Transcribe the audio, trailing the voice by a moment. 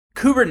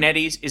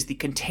Kubernetes is the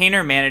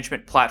container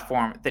management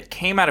platform that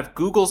came out of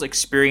Google's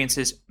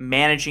experiences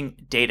managing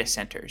data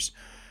centers.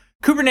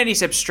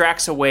 Kubernetes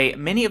abstracts away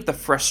many of the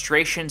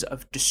frustrations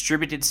of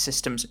distributed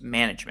systems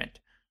management.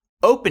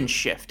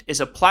 OpenShift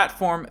is a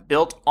platform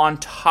built on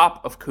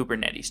top of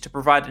Kubernetes to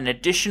provide an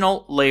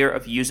additional layer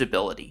of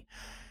usability.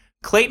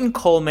 Clayton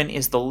Coleman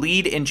is the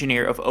lead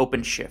engineer of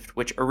OpenShift,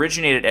 which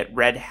originated at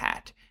Red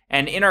Hat.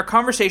 And in our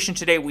conversation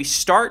today, we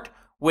start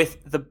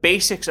with the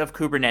basics of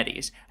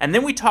Kubernetes, and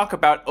then we talk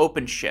about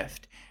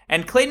OpenShift.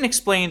 And Clayton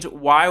explains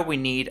why we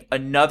need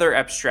another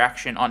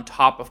abstraction on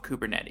top of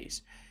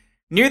Kubernetes.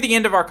 Near the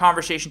end of our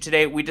conversation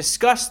today, we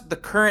discuss the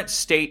current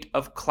state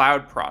of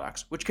cloud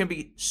products, which can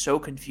be so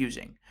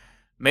confusing.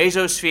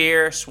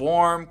 Mesosphere,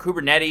 Swarm,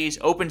 Kubernetes,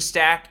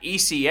 OpenStack,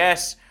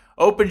 ECS,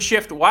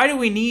 OpenShift. Why do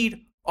we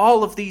need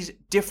all of these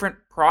different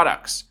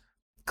products?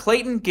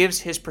 Clayton gives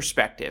his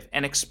perspective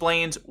and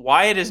explains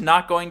why it is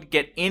not going to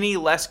get any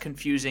less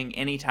confusing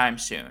anytime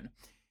soon.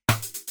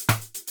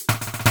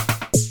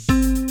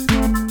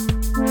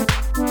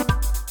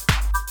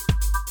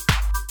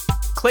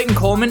 Clayton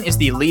Coleman is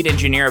the lead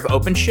engineer of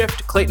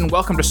OpenShift. Clayton,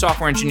 welcome to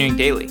Software Engineering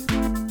Daily.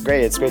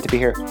 Great, it's great to be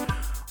here.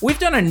 We've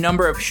done a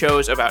number of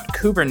shows about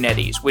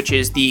Kubernetes, which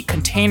is the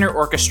container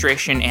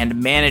orchestration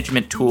and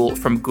management tool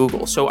from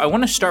Google. So I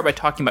want to start by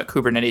talking about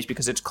Kubernetes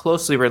because it's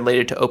closely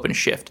related to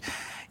OpenShift.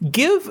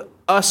 Give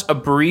us a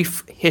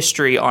brief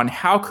history on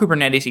how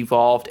Kubernetes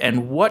evolved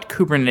and what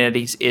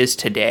Kubernetes is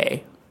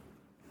today.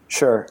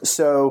 Sure.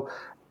 So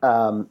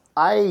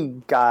I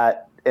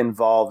got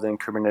involved in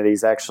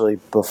Kubernetes actually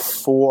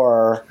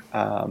before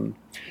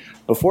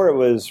it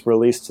was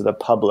released to the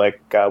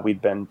public.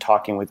 We'd been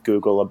talking with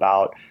Google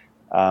about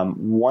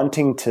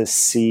wanting to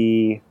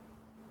see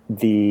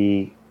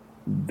the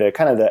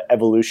kind of the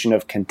evolution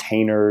of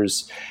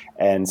containers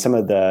and some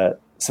of the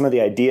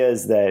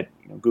ideas that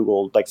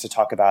Google likes to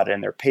talk about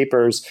in their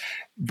papers,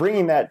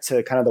 bringing that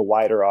to kind of the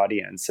wider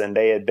audience. And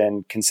they had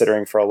been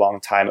considering for a long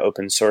time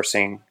open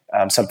sourcing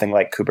something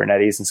like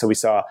Kubernetes. And so we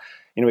saw,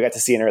 we got to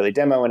see an early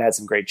demo and had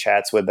some great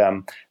chats with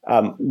them.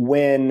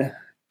 When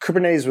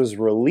Kubernetes was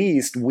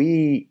released,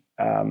 I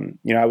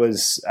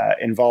was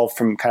involved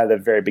from kind of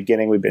the very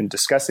beginning. We've been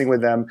discussing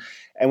with them,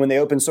 and when they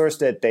open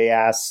sourced it, they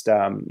asked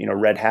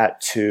Red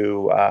Hat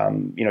to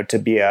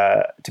be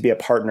a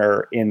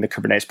partner in the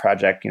Kubernetes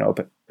project.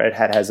 Red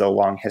Hat has a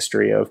long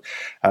history of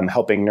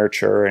helping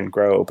nurture and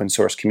grow open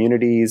source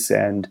communities,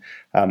 and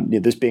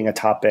this being a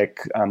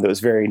topic that was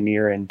very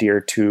near and dear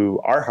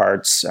to our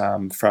hearts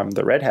from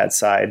the Red Hat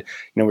side,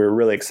 we were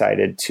really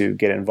excited to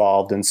get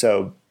involved, and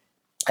so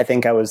I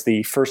think I was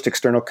the first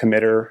external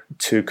committer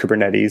to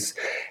Kubernetes.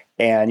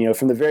 And,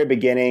 from the very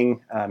beginning,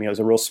 it was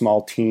a real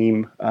small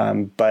team,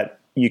 but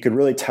you could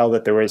really tell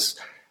that there was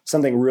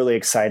something really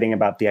exciting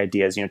about the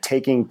ideas,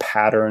 taking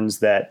patterns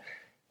that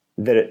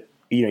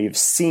you've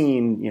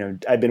seen,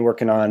 I've been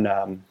working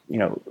on,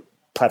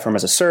 platform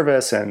as a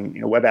service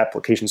and, web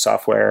application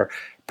software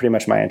pretty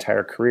much my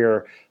entire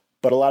career.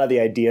 But a lot of the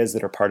ideas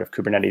that are part of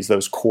Kubernetes,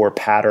 those core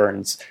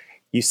patterns,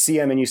 you see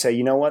them and you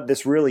say,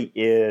 this really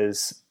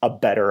is a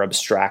better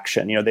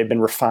abstraction. They've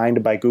been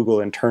refined by Google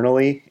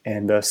internally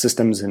and the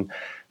systems and,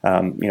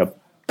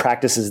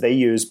 practices they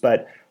use.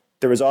 But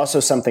there was also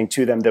something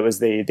to them that was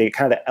the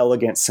kind of the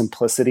elegant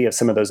simplicity of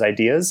some of those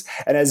ideas.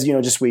 And as,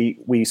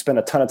 we spent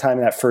a ton of time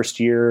in that first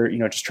year,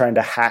 just trying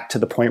to hack to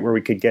the point where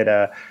we could get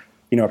a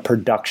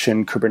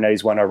production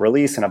Kubernetes 1.0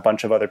 release, and a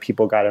bunch of other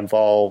people got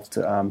involved.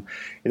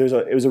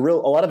 It was a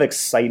lot of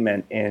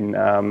excitement in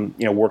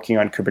working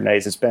on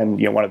Kubernetes. It's been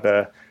one of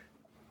the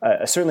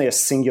certainly a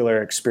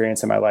singular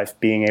experience in my life,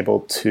 being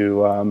able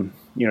to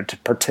to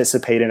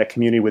participate in a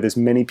community with as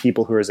many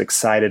people who are as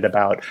excited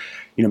about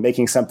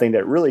making something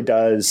that really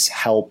does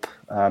help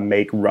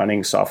make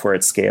running software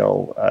at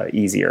scale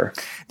easier.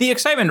 The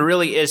excitement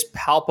really is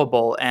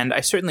palpable, and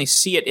I certainly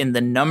see it in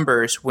the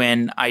numbers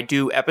when I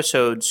do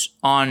episodes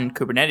on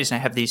Kubernetes, and I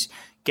have these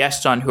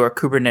guests on who are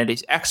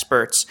Kubernetes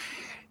experts.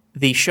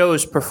 The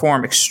shows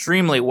perform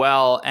extremely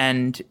well,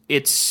 and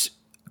it's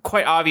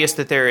quite obvious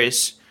that there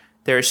is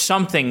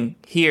something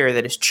here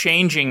that is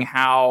changing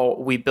how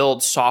we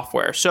build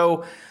software.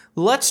 So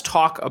let's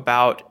talk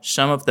about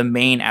some of the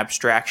main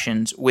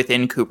abstractions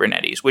within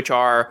Kubernetes, which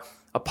are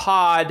a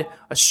pod,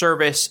 a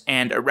service,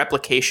 and a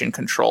replication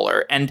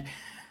controller. And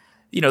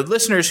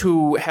listeners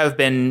who have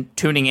been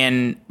tuning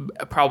in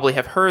probably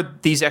have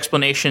heard these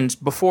explanations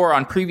before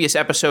on previous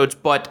episodes,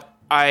 but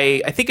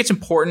I think it's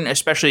important,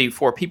 especially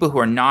for people who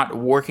are not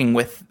working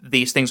with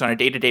these things on a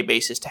day-to-day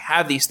basis, to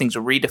have these things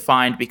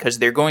redefined, because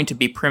they're going to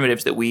be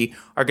primitives that we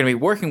are going to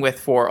be working with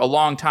for a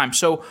long time.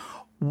 So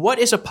what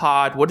is a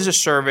pod? What is a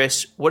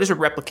service? What is a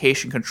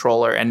replication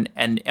controller? And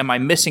am I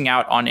missing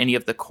out on any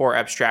of the core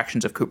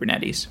abstractions of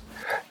Kubernetes?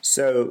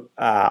 So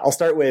I'll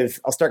start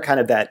kind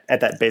of at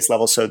that base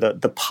level. So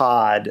the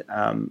pod,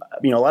 a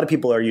lot of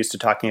people are used to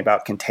talking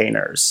about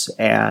containers.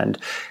 And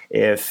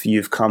if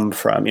you've come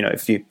from,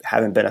 if you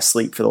haven't been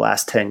asleep for the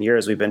last 10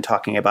 years, we've been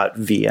talking about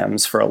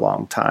VMs for a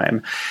long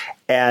time.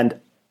 And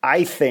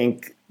I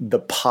think the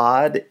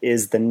pod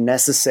is the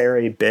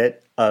necessary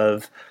bit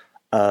of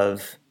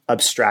of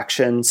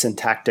abstraction,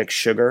 syntactic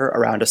sugar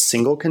around a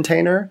single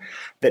container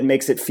that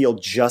makes it feel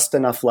just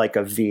enough like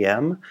a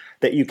VM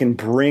that you can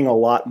bring a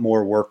lot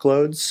more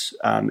workloads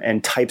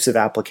and types of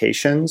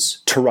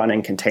applications to run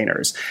in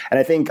containers. And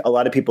I think a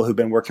lot of people who've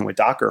been working with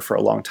Docker for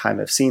a long time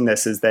have seen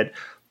this, is that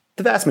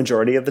the vast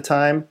majority of the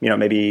time,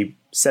 maybe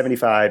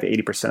 75,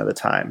 80% of the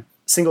time,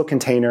 single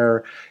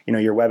container,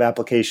 your web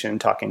application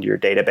talking to your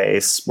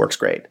database works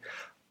great.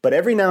 But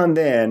every now and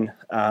then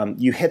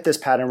you hit this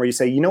pattern where you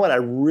say, you know what, I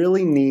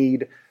really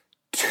need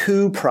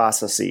two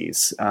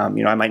processes. I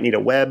might need a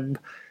web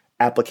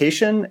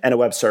application and a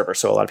web server.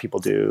 So a lot of people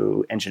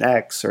do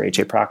Nginx or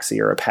HAProxy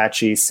or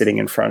Apache sitting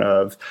in front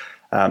of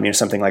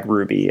something like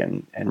Ruby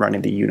and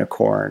running the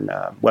Unicorn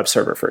web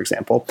server, for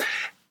example.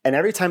 And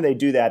every time they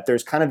do that,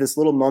 there's kind of this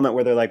little moment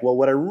where they're like, well,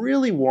 what I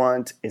really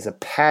want is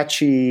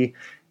Apache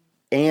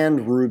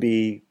and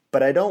Ruby,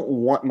 but I don't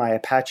want my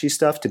Apache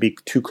stuff to be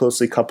too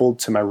closely coupled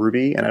to my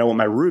Ruby. And I don't want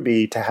my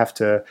Ruby to have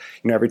to,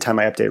 every time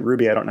I update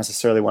Ruby, I don't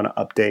necessarily want to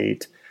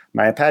update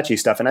my Apache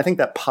stuff. And I think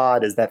that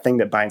pod is that thing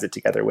that binds it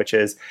together, which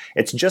is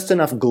it's just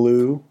enough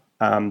glue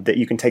that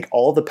you can take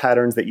all the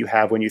patterns that you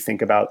have when you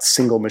think about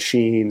single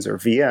machines or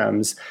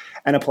VMs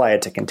and apply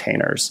it to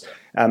containers.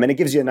 And it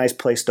gives you a nice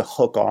place to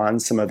hook on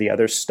some of the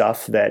other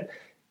stuff that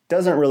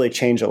doesn't really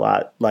change a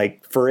lot.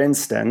 Like, for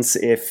instance,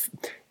 if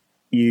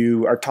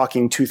you are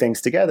talking two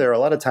things together, a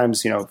lot of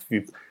times, if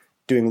you're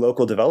doing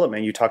local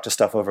development, you talk to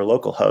stuff over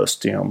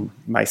localhost.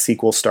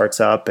 MySQL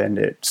starts up and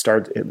it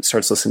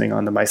starts listening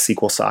on the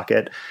MySQL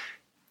socket,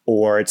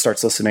 or it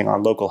starts listening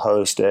on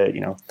localhost at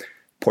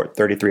port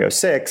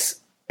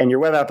 3306, and your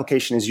web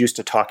application is used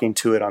to talking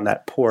to it on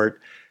that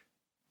port.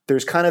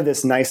 There's kind of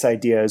this nice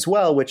idea as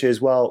well, which is,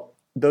 well,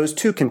 those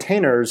two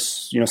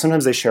containers,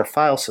 sometimes they share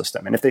file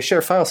system, and if they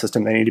share file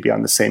system, they need to be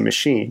on the same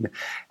machine.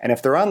 And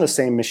if they're on the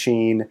same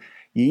machine,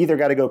 you either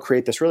got to go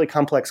create this really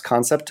complex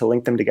concept to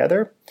link them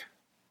together,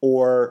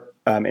 or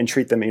and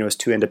treat them as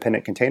two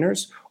independent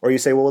containers, or you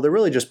say, well, they're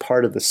really just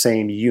part of the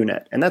same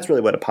unit. And that's really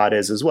what a pod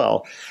is as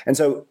well. And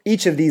so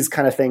each of these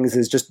kind of things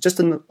is just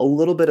a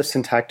little bit of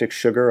syntactic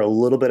sugar, a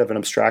little bit of an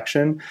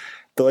abstraction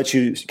that lets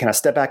you kind of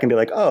step back and be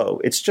like,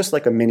 oh, it's just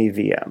like a mini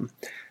VM.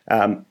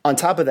 On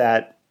top of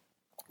that,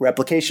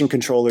 replication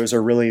controllers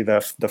are really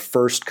the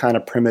first kind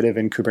of primitive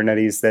in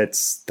Kubernetes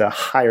that's the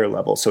higher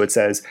level. So it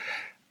says,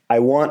 I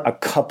want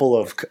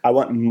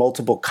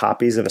multiple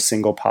copies of a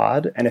single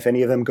pod, and if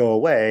any of them go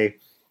away,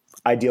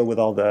 I deal with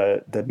all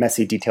the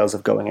messy details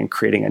of going and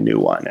creating a new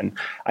one, and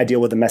I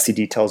deal with the messy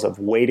details of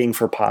waiting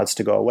for pods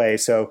to go away.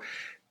 So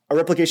a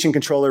replication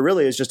controller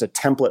really is just a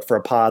template for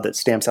a pod that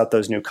stamps out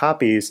those new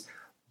copies,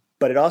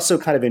 but it also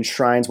kind of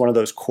enshrines one of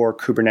those core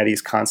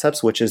Kubernetes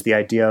concepts, which is the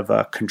idea of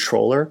a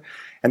controller.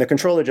 And the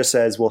controller just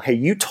says, well, hey,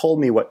 you told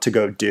me what to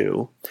go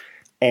do,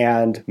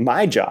 and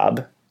my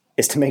job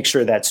is to make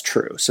sure that's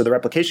true. So the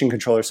replication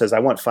controller says, I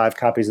want 5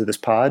 copies of this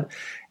pod,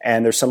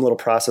 and there's some little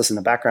process in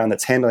the background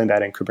that's handling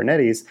that in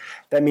Kubernetes.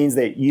 That means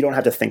that you don't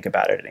have to think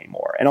about it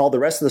anymore. And all the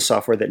rest of the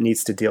software that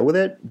needs to deal with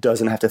it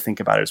doesn't have to think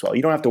about it as well.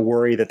 You don't have to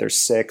worry that there's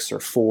 6 or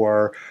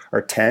 4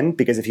 or 10,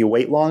 because if you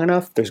wait long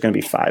enough, there's going to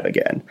be 5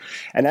 again.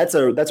 And that's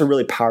a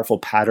really powerful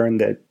pattern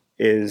that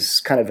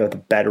is kind of the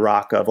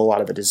bedrock of a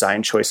lot of the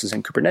design choices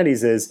in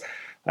Kubernetes. Is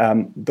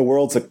the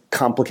world's a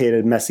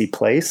complicated, messy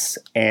place,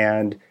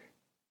 and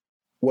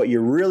what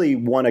you really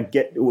want to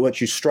get, what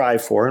you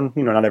strive for, and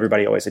not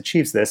everybody always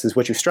achieves this, is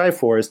what you strive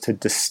for is to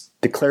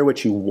declare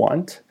what you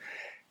want,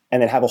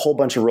 and then have a whole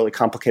bunch of really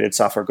complicated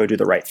software go do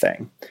the right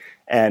thing.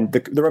 And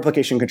the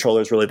replication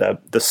controller is really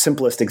the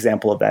simplest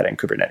example of that in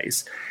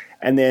Kubernetes.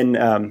 And then,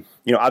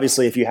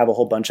 obviously, if you have a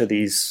whole bunch of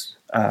these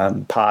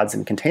pods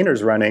and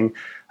containers running,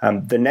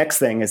 the next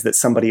thing is that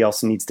somebody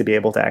else needs to be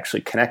able to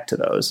actually connect to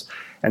those.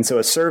 And so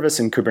a service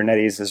in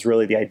Kubernetes is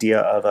really the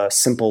idea of a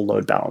simple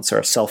load balancer,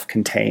 a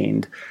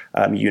self-contained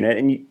unit.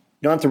 And you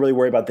don't have to really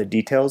worry about the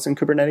details in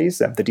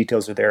Kubernetes. The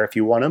details are there if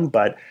you want them.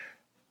 But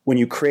when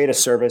you create a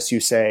service, you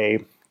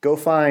say, go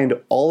find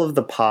all of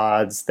the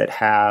pods that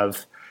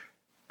have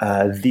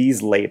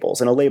these labels.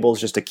 And a label is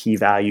just a key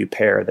value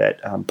pair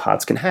that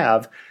pods can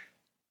have.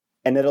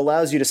 And it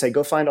allows you to say,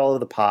 go find all of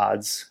the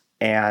pods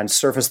and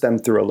surface them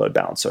through a load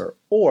balancer,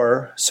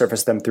 or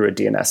surface them through a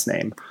DNS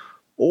name,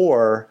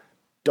 or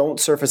don't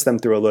surface them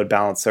through a load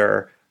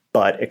balancer,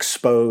 but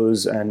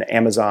expose an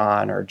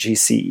Amazon or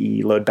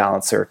GCE load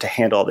balancer to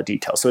handle all the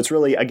details. So it's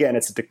really, again,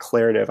 it's a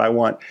declarative. I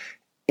want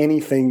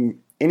anything,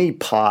 any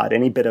pod,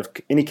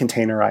 any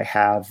container I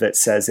have that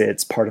says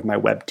it's part of my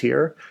web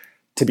tier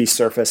to be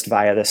surfaced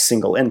via this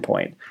single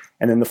endpoint.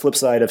 And then the flip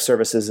side of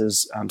services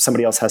is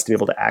somebody else has to be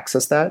able to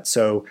access that.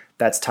 So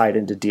that's tied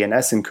into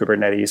DNS in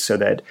Kubernetes, so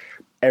that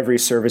every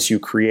service you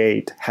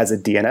create has a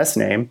DNS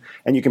name,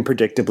 and you can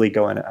predictably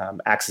go and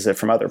access it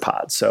from other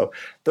pods. So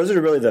those are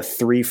really the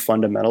 3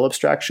 fundamental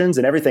abstractions,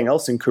 and everything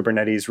else in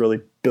Kubernetes really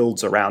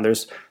builds around.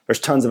 There's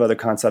tons of other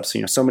concepts.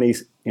 So many.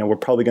 We're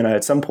probably going to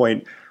at some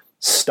point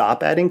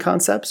stop adding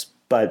concepts,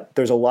 But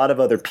there's a lot of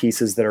other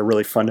pieces that are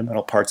really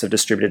fundamental parts of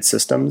distributed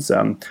systems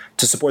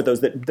to support those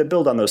that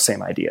build on those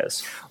same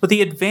ideas. Well,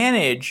 the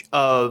advantage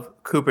of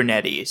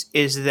Kubernetes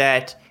is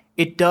that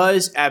it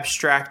does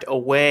abstract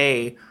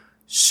away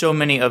so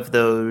many of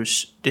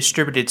those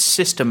distributed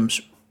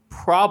systems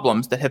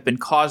problems that have been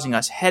causing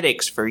us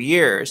headaches for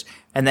years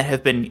and that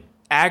have been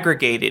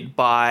aggregated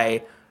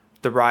by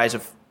the rise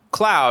of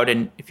cloud.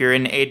 And if you're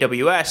in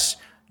AWS,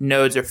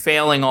 nodes are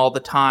failing all the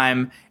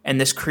time,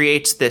 and this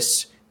creates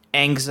this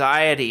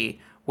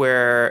anxiety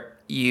where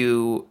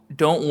you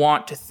don't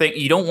want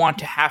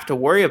to have to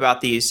worry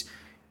about these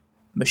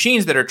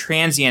machines that are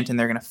transient and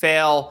they're going to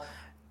fail.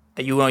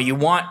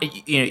 One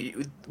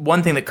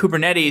thing that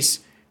Kubernetes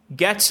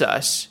gets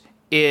us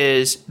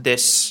is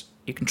this: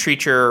 you can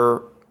treat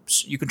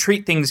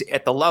things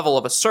at the level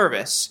of a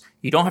service.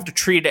 You don't have to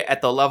treat it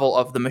at the level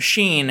of the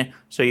machine.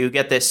 So you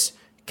get this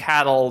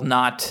cattle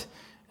not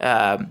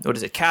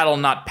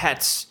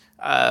pets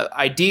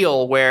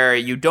ideal, where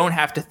you don't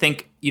have to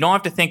think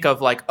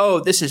of like, oh,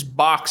 this is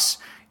box,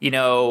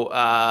 VM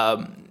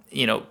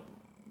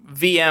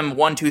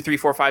 1 2 3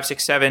 4 5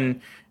 6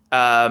 7.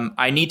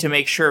 I need to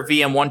make sure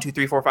VM 1 2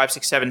 3 4 5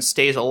 6 7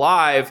 stays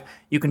alive.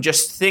 You can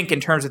just think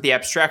in terms of the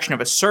abstraction of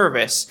a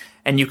service,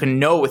 and you can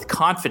know with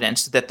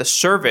confidence that the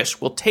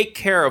service will take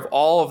care of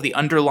all of the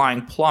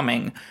underlying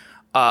plumbing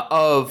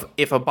of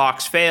if a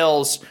box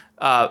fails.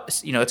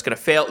 It's going to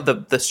fail.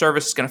 The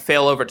service is going to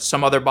fail over to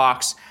some other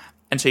box,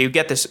 and so you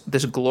get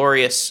this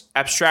glorious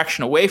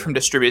abstraction away from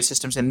distributed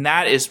systems, and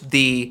that is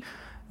the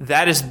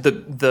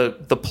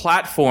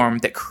platform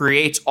that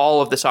creates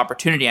all of this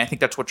opportunity. And I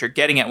think that's what you're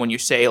getting at when you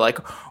say, like,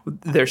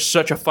 there's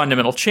such a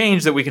fundamental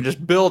change that we can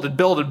just build and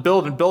build and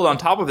build and build on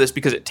top of this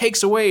because it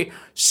takes away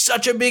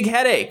such a big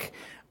headache.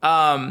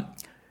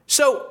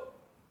 So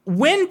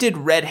when did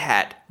Red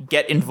Hat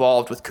get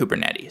involved with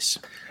Kubernetes?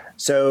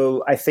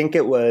 So I think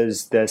it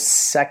was the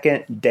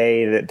second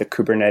day that the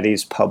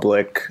Kubernetes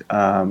public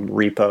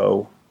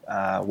repo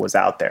was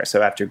out there.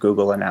 So after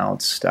Google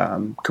announced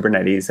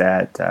Kubernetes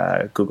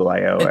at Google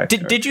I/O.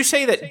 Did you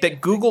say that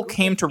Google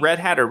came to Red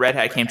Hat or Red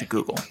Hat came to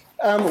Google?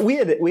 We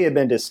had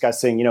been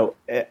discussing,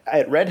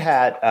 at Red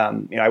Hat,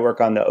 I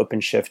work on the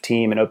OpenShift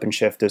team, and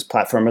OpenShift is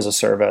platform as a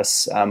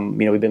service.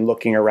 We've been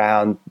looking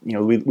around,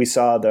 we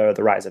saw the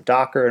rise of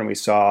Docker, and we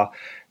saw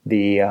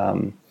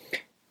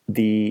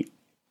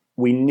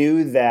we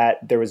knew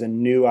that there was a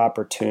new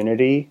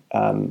opportunity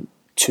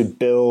to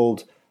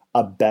build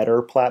a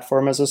better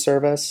platform as a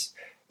service.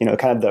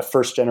 Kind of the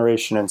first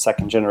generation and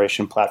second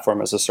generation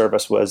platform as a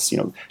service was,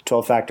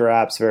 12-factor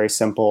apps, very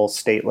simple,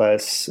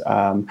 stateless.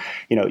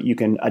 You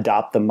can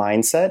adopt the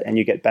mindset and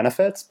you get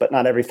benefits, but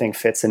not everything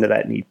fits into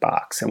that neat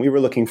box. And we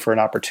were looking for an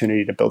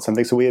opportunity to build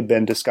something. So we had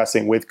been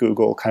discussing with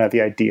Google kind of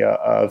the idea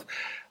of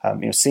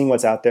seeing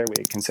what's out there.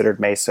 We had considered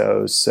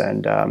Mesos,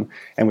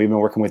 and we've been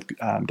working with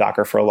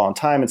Docker for a long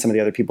time, and some of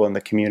the other people in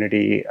the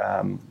community.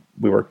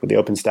 We worked with the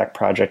OpenStack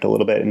project a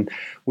little bit, and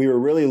we were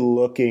really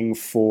looking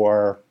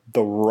for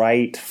the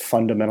right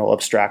fundamental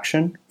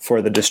abstraction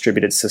for the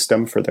distributed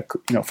system for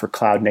for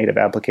cloud native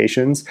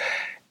applications.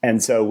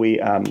 And so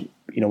we,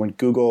 when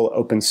Google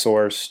open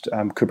sourced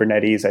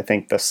Kubernetes, I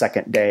think the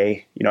second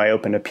day, I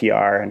opened a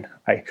PR, and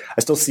I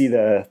still see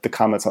the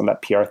comments on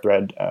that PR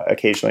thread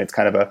occasionally. It's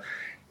kind of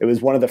it was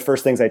one of the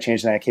first things I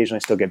changed, and I occasionally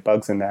still get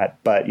bugs in that.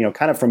 But,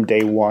 kind of from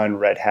day one,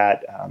 Red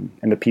Hat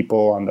and the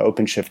people on the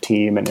OpenShift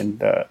team and in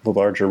the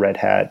larger Red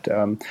Hat,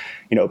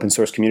 open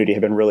source community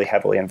have been really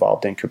heavily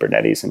involved in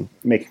Kubernetes and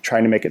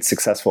trying to make it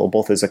successful,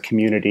 both as a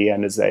community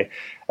and as a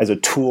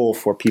tool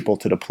for people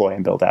to deploy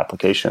and build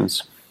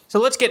applications.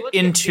 So let's get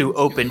into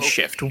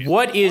OpenShift.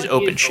 What is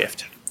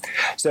OpenShift?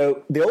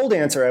 So the old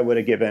answer I would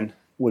have given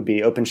would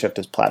be OpenShift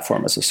as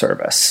platform as a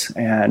service.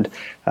 And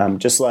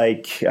just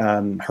like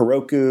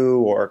Heroku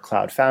or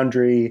Cloud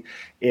Foundry,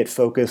 it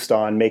focused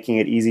on making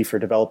it easy for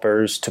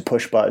developers to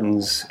push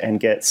buttons and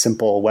get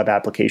simple web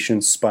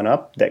applications spun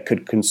up that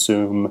could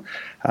consume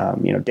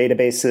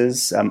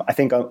databases. I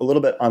think a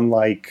little bit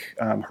unlike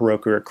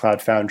Heroku or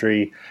Cloud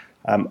Foundry,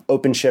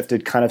 OpenShift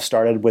had kind of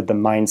started with the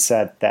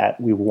mindset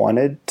that we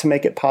wanted to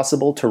make it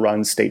possible to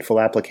run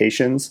stateful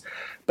applications.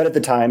 But at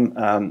the time,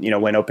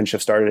 when OpenShift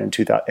started in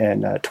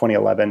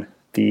 2011,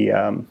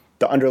 the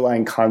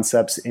underlying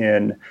concepts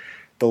in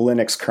the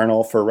Linux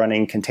kernel for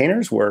running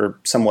containers were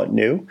somewhat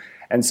new.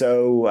 And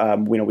so,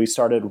 we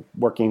started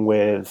working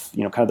with,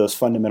 kind of those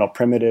fundamental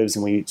primitives,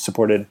 and we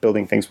supported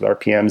building things with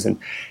RPMs. And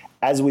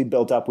as we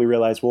built up, we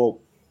realized, well,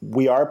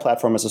 we are a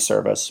platform as a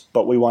service,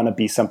 but we want to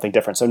be something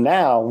different. So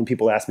now when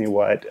people ask me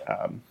what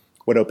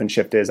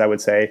OpenShift is, I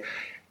would say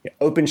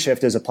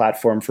OpenShift is a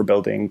platform for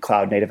building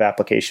cloud native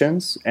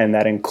applications, and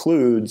that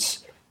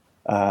includes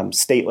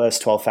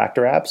stateless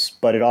 12-factor apps,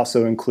 but it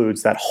also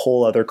includes that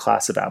whole other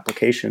class of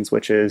applications,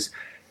 which is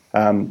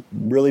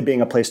really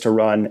being a place to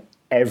run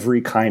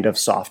every kind of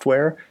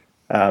software.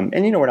 And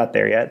we're not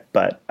there yet,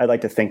 but I'd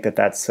like to think that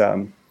that's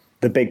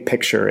the big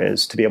picture,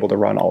 is to be able to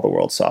run all the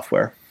world's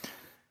software.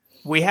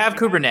 We have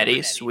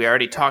Kubernetes. We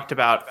already talked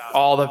about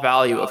all the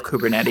value of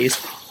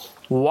Kubernetes.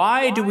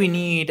 Why do we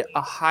need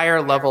a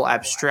higher level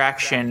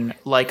abstraction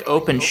like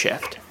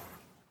OpenShift?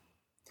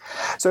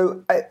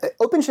 So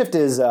OpenShift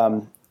is,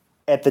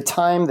 at the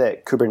time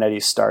that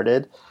Kubernetes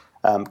started,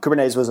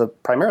 Kubernetes was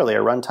primarily a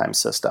runtime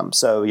system.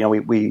 So,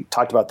 we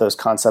talked about those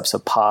concepts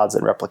of pods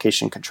and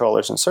replication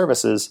controllers and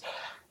services.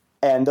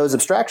 And those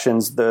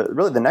abstractions,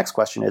 the next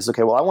question is,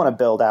 okay, well, I want to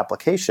build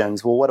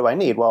applications. Well, what do I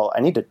need? Well, I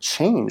need to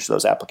change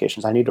those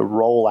applications. I need to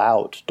roll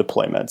out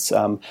deployments.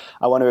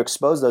 I want to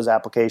expose those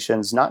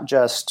applications not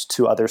just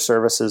to other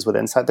services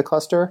within inside the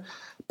cluster,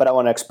 but I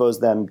want to expose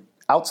them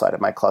outside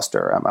of my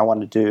cluster. I want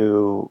to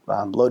do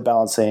load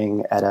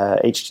balancing at a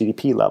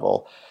HTTP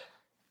level.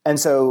 And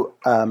so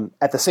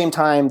at the same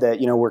time that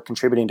we're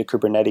contributing to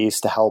Kubernetes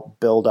to help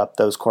build up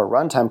those core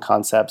runtime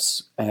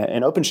concepts,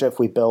 in OpenShift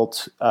we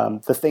built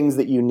the things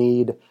that you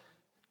need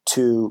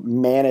to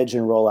manage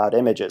and roll out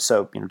images.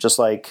 So just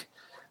like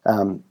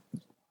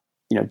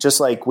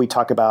we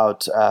talk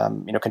about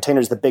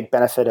containers, the big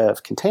benefit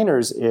of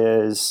containers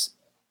is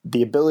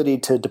the ability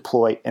to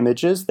deploy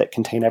images that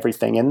contain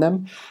everything in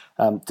them,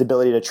 the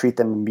ability to treat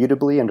them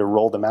immutably and to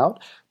roll them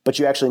out. But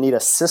you actually need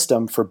a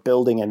system for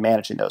building and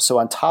managing those. So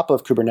on top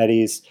of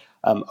Kubernetes,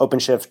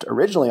 OpenShift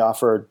originally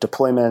offered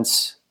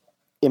deployments,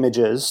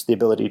 images, the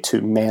ability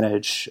to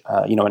manage,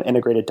 an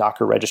integrated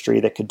Docker registry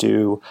that could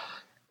do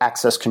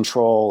access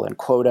control and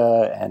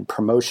quota and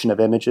promotion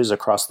of images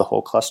across the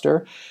whole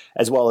cluster,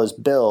 as well as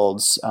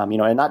builds, and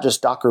not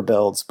just Docker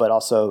builds, but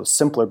also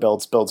simpler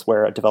builds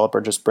where a developer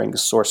just brings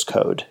source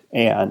code,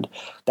 and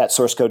that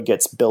source code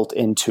gets built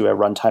into a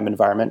runtime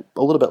environment,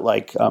 a little bit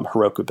like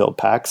Heroku build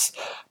packs.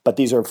 But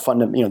these are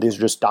these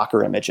are just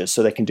Docker images,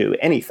 so they can do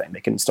anything.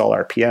 They can install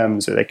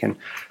RPMs, or they can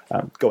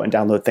go and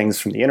download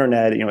things from the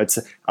internet. It's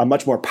a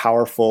much more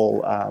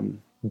powerful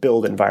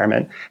build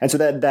environment. And so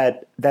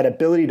that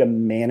ability to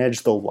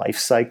manage the life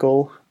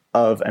cycle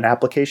of an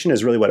application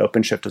is really what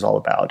OpenShift is all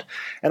about.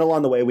 And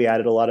along the way, we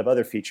added a lot of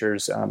other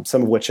features,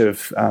 some of which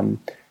have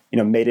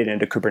made it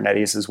into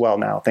Kubernetes as well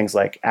now. Things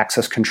like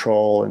access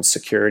control and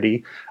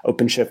security.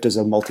 OpenShift is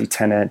a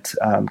multi-tenant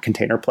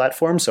container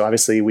platform. So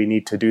obviously we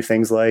need to do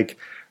things like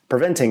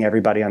preventing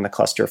everybody on the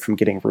cluster from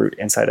getting root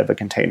inside of a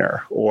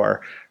container,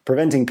 or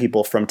preventing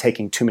people from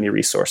taking too many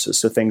resources.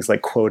 So things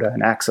like quota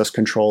and access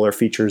control are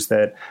features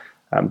that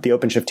the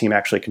OpenShift team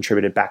actually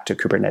contributed back to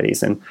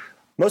Kubernetes. And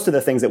most of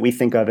the things that we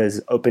think of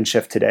as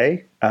OpenShift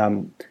today,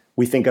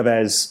 we think of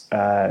as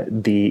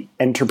the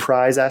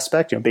enterprise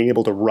aspect, being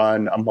able to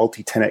run a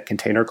multi-tenant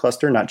container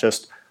cluster, not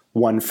just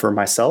one for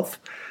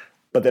myself,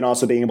 but then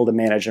also being able to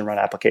manage and run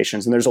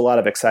applications. And there's a lot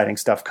of exciting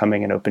stuff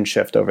coming in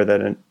OpenShift over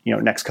the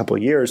next couple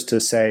of years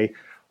to say,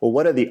 well,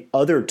 what are the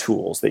other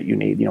tools that you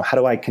need? How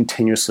do I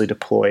continuously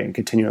deploy and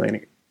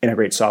continually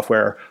integrate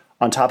software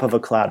on top of a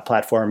cloud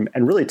platform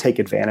and really take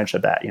advantage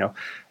of that?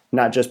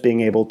 Not just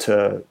being able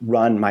to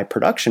run my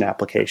production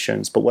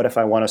applications, but what if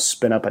I want to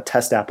spin up a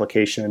test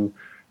application,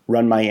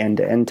 run my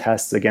end-to-end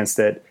tests against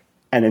it,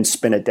 and then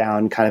spin it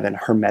down kind of in a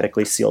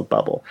hermetically sealed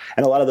bubble?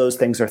 And a lot of those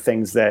things are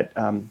things that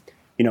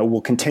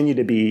will continue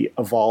to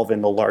evolve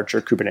in the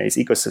larger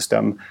Kubernetes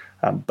ecosystem.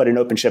 But in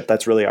OpenShift,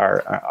 that's really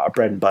our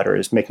bread and butter,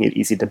 is making it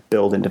easy to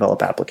build and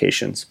develop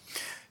applications.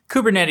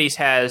 Kubernetes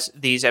has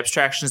these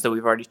abstractions that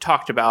we've already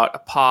talked about: a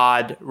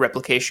pod,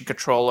 replication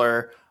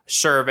controller,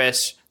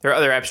 service. There are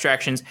other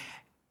abstractions.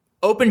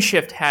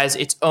 OpenShift has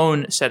its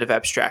own set of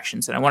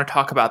abstractions, and I want to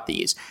talk about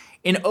these.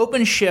 In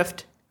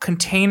OpenShift,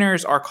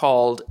 containers are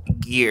called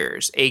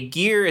gears. A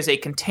gear is a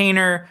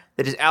container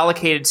that is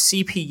allocated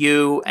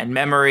CPU and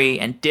memory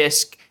and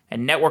disk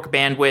and network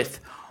bandwidth.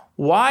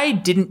 Why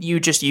didn't you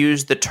just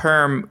use the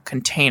term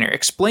container?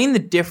 Explain the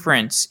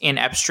difference in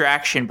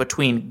abstraction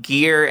between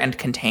gear and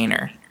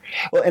container.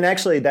 Well, and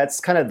actually,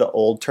 that's kind of the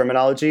old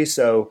terminology.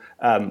 So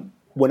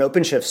when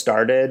OpenShift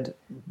started,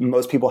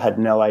 most people had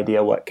no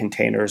idea what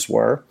containers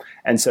were.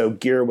 And so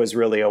gear was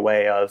really a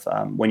way of,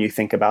 when you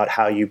think about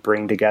how you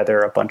bring together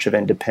a bunch of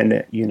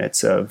independent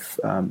units of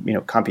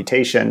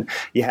computation,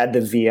 you had the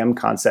VM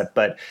concept.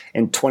 But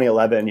in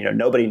 2011,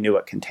 nobody knew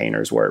what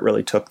containers were. It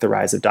really took the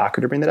rise of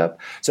Docker to bring that up.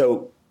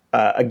 So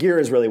a gear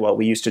is really what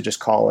we used to just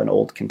call an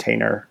old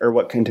container, or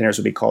what containers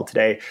would be called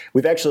today.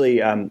 We've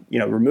actually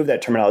removed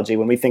that terminology.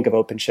 When we think of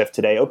OpenShift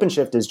today,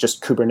 OpenShift is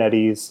just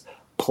Kubernetes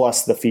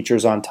plus the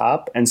features on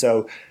top. And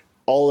so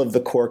all of the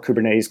core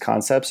Kubernetes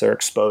concepts are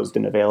exposed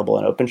and available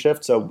in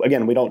OpenShift. So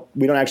again, we don't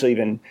actually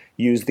even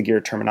use the gear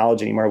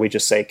terminology anymore. We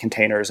just say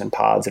containers and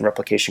pods and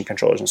replication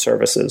controllers and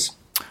services.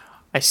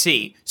 I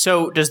see.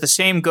 So does the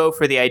same go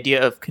for the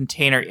idea of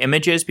container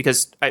images?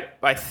 Because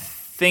I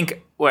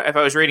think, if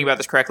I was reading about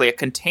this correctly, a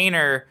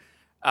container,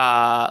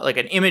 a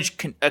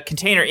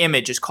container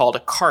image is called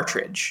a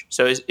cartridge.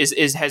 So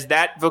has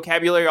that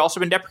vocabulary also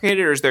been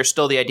deprecated, or is there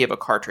still the idea of a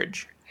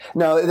cartridge?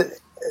 No,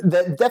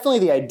 definitely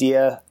the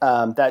idea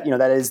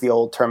that is the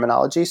old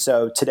terminology.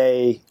 So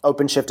today,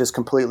 OpenShift is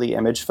completely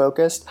image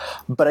focused,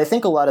 but I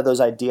think a lot of those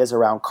ideas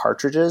around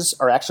cartridges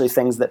are actually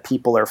things that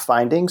people are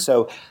finding.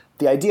 So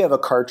the idea of a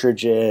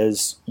cartridge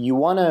is you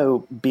want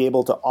to be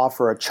able to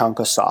offer a chunk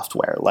of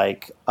software,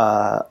 like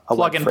a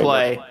plug and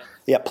play.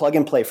 Yeah, plug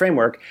and play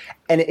framework.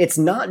 And it's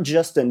not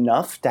just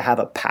enough to have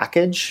a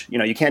package.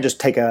 You can't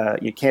just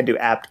you can't do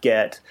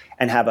apt-get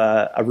and have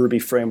a Ruby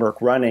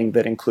framework running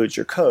that includes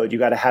your code. You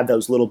got to have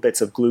those little bits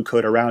of glue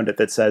code around it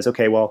that says,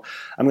 okay, well,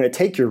 I'm going to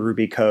take your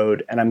Ruby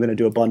code and I'm going to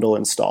do a bundle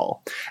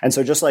install. And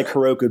so just like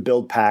Heroku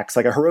build packs,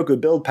 like a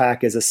Heroku build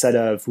pack is a set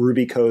of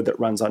Ruby code that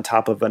runs on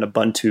top of an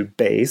Ubuntu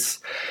base.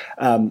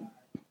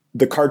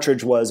 The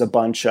cartridge was a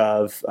bunch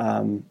of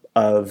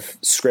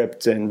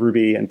script and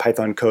Ruby and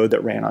Python code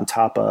that ran on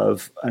top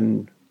of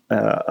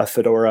a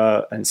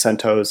Fedora and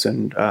CentOS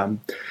and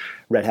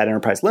Red Hat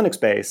Enterprise Linux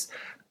base.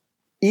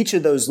 Each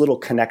of those little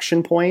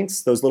connection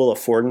points, those little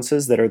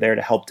affordances that are there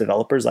to help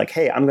developers, like,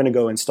 hey, I'm going to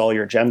go install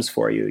your gems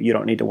for you. You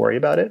don't need to worry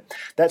about it.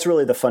 That's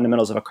really the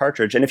fundamentals of a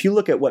cartridge. And if you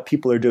look at what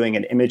people are doing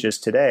in images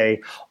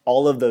today,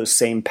 all of those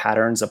same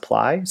patterns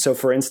apply. So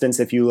for instance,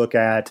 if you look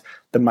at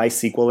the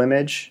MySQL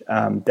image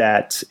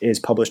that is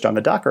published on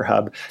the Docker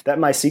Hub, that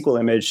MySQL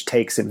image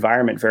takes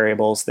environment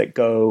variables that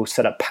go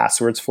set up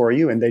passwords for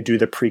you, and they do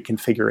the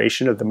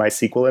pre-configuration of the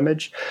MySQL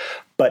image.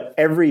 But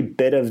every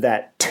bit of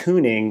that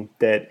tuning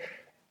that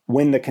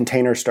when the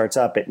container starts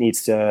up, it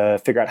needs to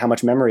figure out how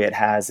much memory it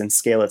has and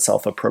scale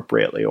itself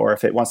appropriately, or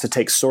if it wants to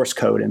take source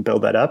code and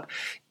build that up.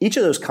 Each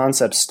of those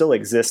concepts still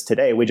exist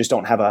today. We just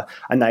don't have a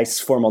nice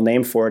formal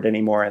name for it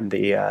anymore in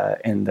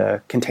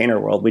the container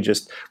world. We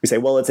say,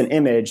 well, it's an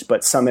image,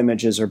 but some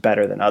images are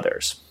better than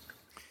others.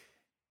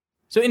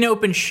 So in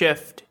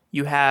OpenShift,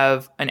 you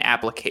have an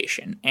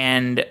application,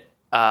 and the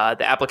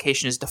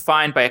application is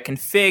defined by a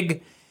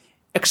config.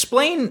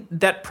 Explain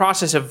that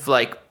process of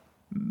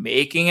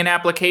making an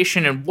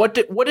application, and what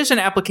does an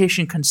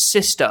application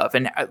consist of,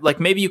 and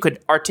maybe you could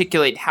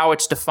articulate how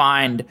it's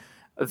defined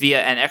via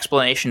an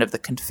explanation of the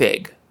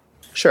config.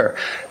 Sure.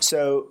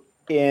 So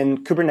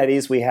in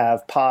Kubernetes, we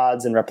have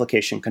pods and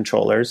replication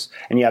controllers,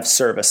 and you have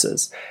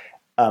services.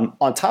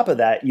 On top of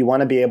that, you want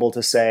to be able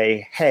to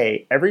say,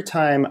 hey, every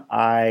time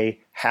I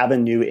have a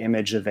new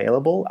image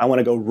available, I want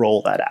to go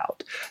roll that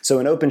out. So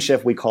in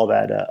OpenShift, we call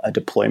that a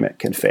deployment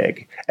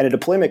config. And a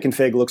deployment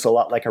config looks a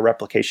lot like a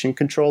replication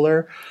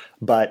controller,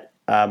 but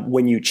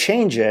when you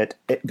change it,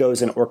 it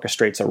goes and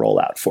orchestrates a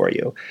rollout for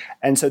you.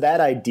 And so that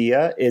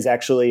idea is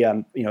actually,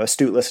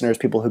 astute listeners,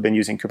 people who've been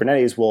using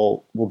Kubernetes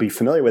will be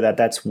familiar with that.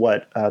 That's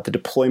what the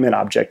deployment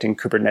object in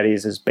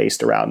Kubernetes is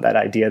based around, that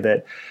idea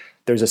that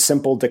there's a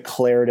simple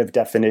declarative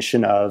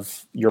definition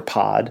of your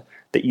pod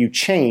that you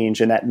change,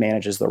 and that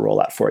manages the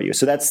rollout for you.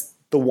 So that's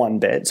the one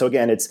bit. So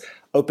again, it's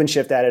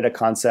OpenShift added a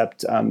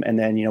concept, and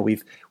then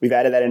we've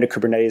added that into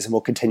Kubernetes, and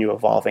we'll continue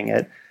evolving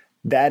it.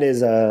 That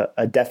is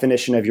a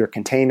definition of your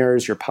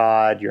containers, your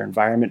pod, your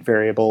environment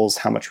variables,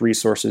 how much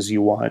resources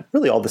you want,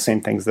 really all the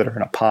same things that are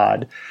in a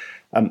pod.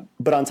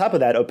 But on top of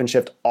that,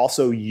 OpenShift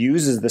also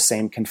uses the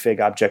same config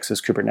objects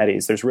as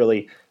Kubernetes.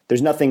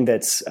 There's nothing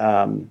that's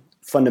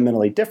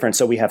fundamentally different.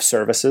 So we have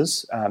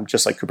services,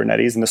 just like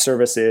Kubernetes, and the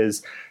service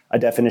is a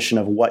definition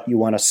of what you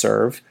want to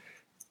serve.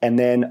 And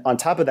then on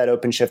top of that,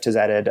 OpenShift has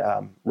added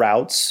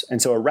routes.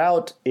 And so a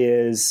route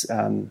is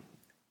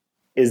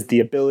the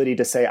ability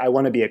to say, I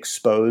want to be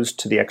exposed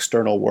to the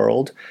external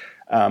world.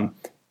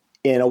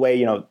 In a way,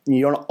 you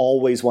don't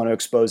always want to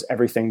expose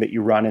everything that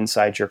you run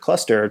inside your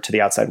cluster to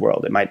the outside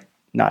world. It might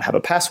not have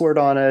a password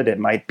on it. It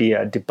might be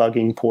a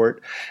debugging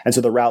port. And so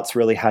the route's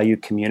really how you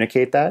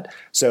communicate that.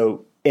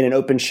 So in an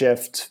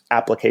OpenShift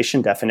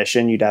application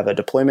definition, you'd have a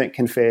deployment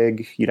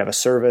config, you'd have a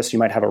service, you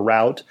might have a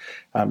route.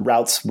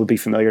 Routes would be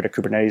familiar to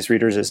Kubernetes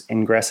readers as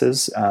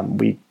ingresses.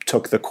 We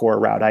took the core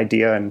route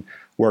idea and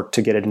worked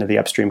to get it into the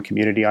upstream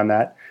community on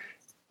that.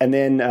 And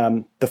then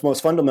the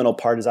most fundamental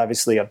part is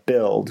obviously a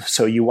build.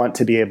 So you want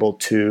to be able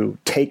to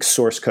take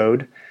source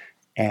code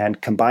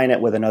and combine it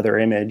with another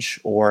image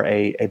or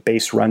a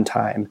base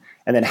runtime,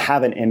 and then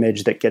have an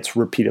image that gets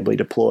repeatedly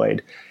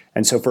deployed.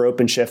 And so for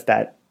OpenShift,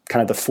 that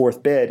kind of the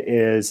fourth bit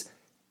is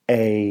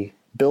a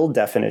build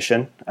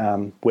definition,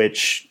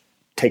 which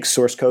takes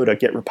source code, a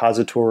Git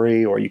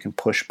repository, or you can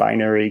push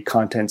binary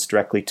contents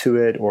directly to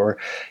it, or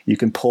you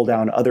can pull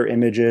down other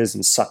images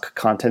and suck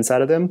contents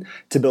out of them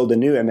to build a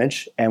new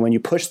image. And when you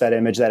push that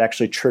image, that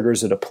actually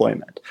triggers a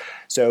deployment.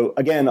 So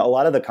again, a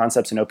lot of the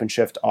concepts in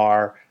OpenShift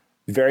are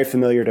very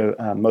familiar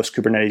to most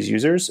Kubernetes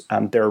users.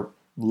 There are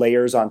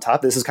layers on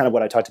top. This is kind of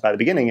what I talked about at the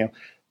beginning.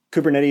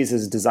 Kubernetes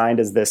is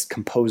designed as this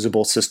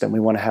composable system. We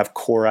want to have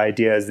core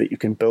ideas that you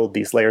can build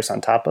these layers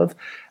on top of.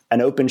 An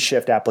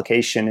OpenShift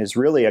application is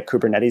really a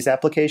Kubernetes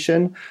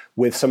application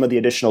with some of the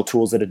additional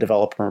tools that a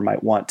developer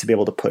might want to be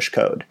able to push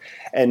code.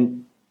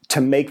 And to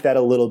make that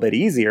a little bit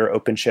easier,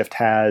 OpenShift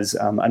has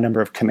a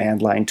number of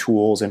command line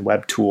tools and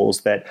web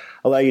tools that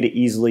allow you to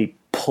easily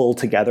pull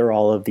together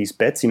all of these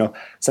bits.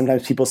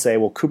 Sometimes people say,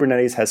 well,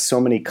 Kubernetes has so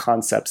many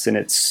concepts in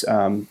its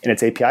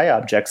API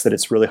objects that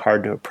it's really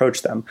hard to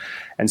approach them.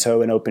 And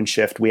so in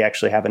OpenShift, we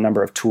actually have a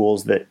number of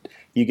tools that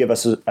you give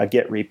us a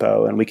Git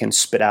repo, and we can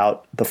spit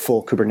out the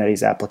full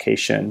Kubernetes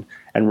application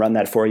and run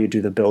that for you,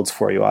 do the builds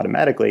for you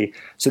automatically,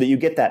 so that you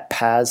get that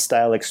PaaS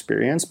style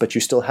experience, but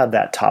you still have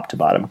that top to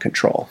bottom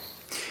control.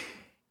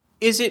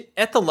 is it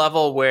at the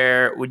level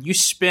where when you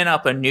spin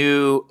up a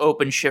new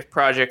OpenShift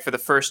project for the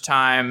first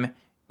time,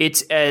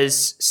 it's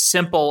as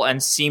simple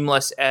and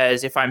seamless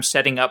as if I'm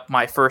setting up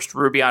my first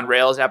Ruby on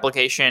Rails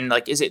application?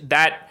 Like, is it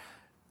that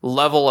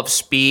level of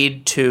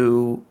speed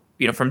to,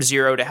 from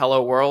zero to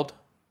hello world?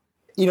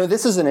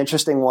 This is an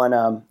interesting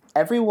one.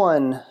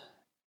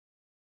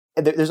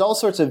 There's all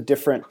sorts of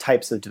different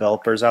types of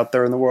developers out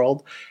there in the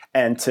world.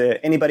 And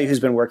to anybody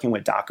who's been working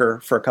with Docker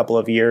for a couple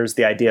of years,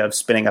 the idea of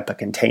spinning up a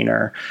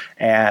container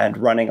and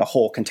running a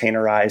whole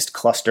containerized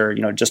cluster,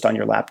 just on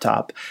your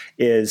laptop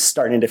is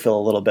starting to feel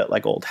a little bit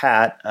like old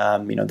hat.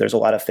 There's a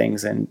lot of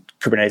things in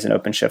Kubernetes and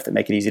OpenShift that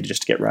make it easy to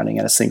just get running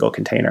in a single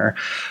container.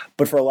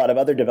 But for a lot of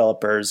other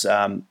developers,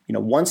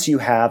 once you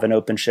have an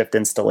OpenShift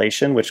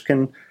installation, which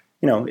can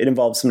it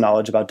involves some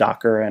knowledge about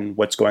Docker and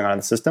what's going on in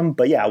the system.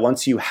 But yeah,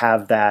 once you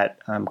have that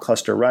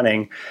cluster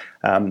running,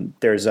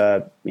 there's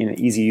a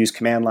easy use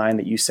command line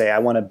that you say, I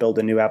want to build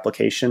a new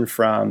application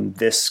from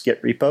this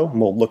Git repo.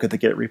 And we'll look at the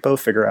Git repo,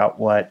 figure out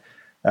what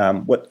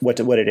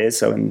it is.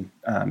 So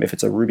if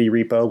it's a Ruby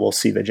repo, we'll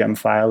see the gem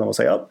file and we'll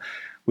say,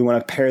 we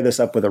want to pair this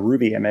up with a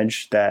Ruby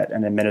image that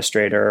an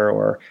administrator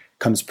or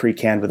comes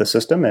pre-canned with the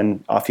system,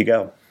 and off you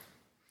go.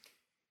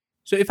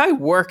 So if I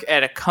work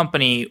at a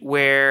company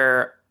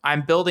where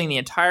I'm building the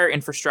entire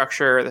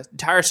infrastructure, the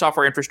entire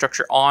software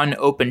infrastructure on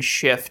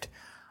OpenShift,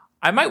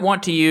 I might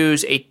want to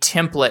use a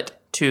template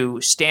to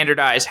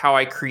standardize how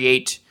I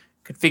create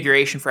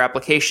configuration for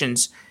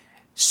applications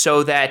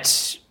so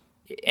that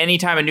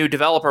anytime a new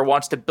developer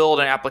wants to build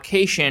an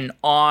application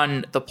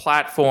on the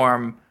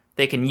platform,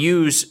 they can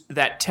use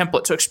that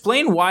template. So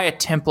explain why a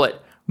template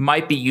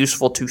might be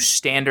useful to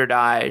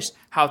standardize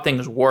how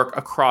things work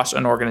across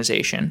an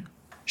organization.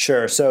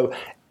 Sure. So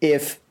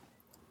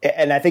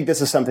and I think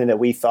this is something that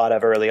we thought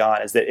of early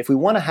on, is that if we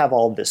want to have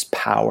all this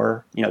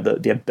power,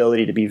 the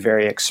ability to be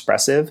very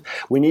expressive,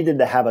 we needed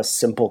to have a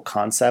simple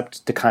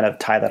concept to kind of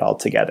tie that all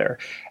together.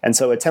 And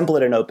so a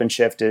template in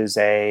OpenShift is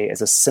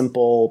a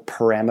simple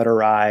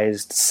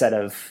parameterized set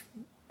of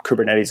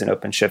Kubernetes and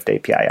OpenShift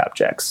API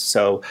objects.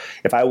 So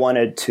if I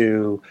wanted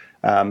to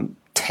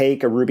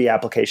take a Ruby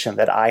application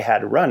that I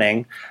had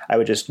running, I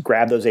would just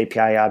grab those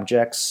API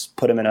objects,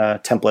 put them in a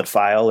template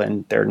file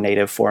in their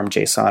native form,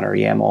 JSON or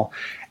YAML.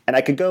 And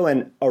I could go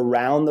in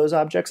around those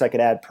objects, I could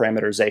add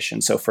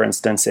parameterization. So for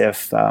instance,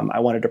 if I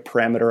wanted to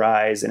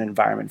parameterize an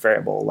environment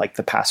variable, like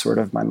the password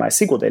of my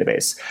MySQL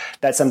database,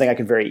 that's something I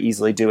could very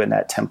easily do in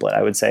that template.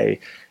 I would say,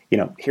 I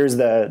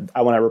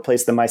want to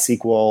replace the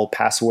MySQL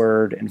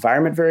password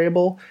environment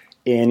variable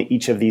in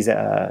each of these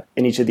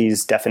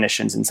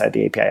definitions inside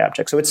the API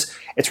object. So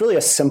it's really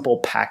a simple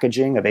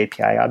packaging of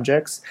API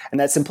objects. And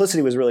that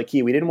simplicity was really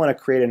key. We didn't want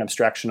to create an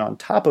abstraction on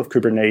top of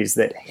Kubernetes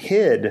that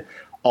hid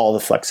all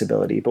the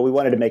flexibility, but we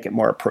wanted to make it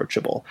more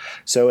approachable.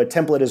 So a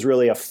template is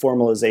really a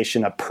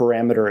formalization, a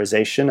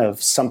parameterization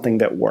of something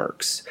that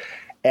works.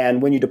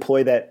 And when you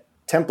deploy that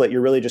template, you're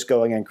really just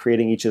going and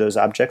creating each of those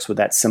objects with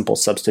that simple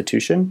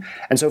substitution.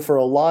 And so for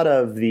a lot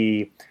of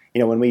the,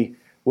 when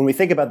we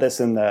think about this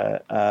in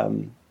the,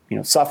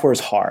 software is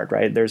hard,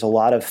 right? There's a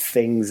lot of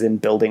things in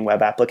building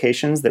web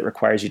applications that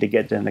requires you to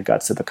get in the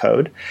guts of the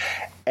code.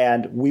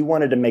 And we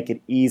wanted to make it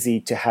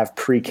easy to have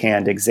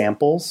pre-canned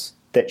examples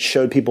that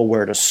showed people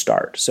where to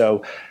start.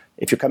 So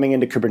if you're coming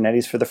into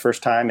Kubernetes for the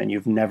first time and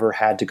you've never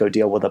had to go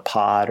deal with a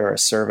pod or a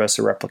service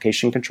or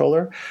replication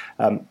controller,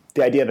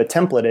 the idea of a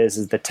template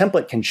is the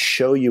template can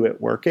show you it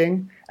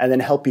working and then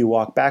help you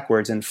walk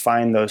backwards and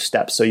find those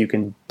steps so you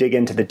can dig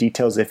into the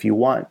details if you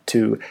want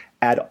to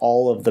add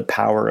all of the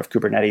power of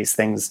Kubernetes,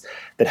 things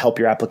that help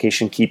your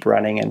application keep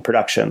running in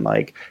production,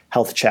 like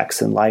health checks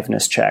and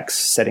liveness checks,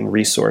 setting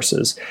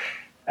resources,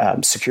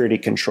 security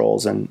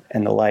controls, and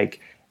the like.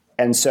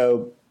 And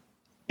so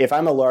if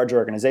I'm a large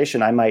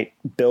organization, I might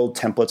build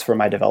templates for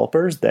my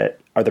developers that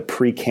are the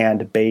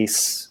pre-canned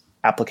base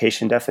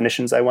application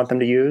definitions I want them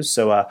to use.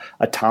 So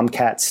a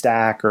Tomcat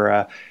stack or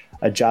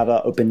a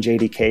Java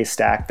OpenJDK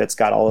stack that's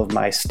got all of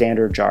my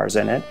standard jars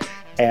in it.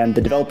 And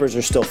the developers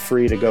are still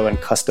free to go and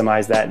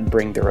customize that and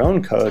bring their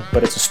own code,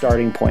 but it's a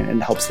starting point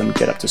and helps them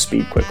get up to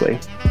speed quickly.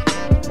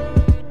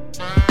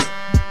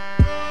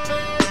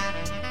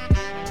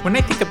 When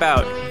I think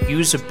about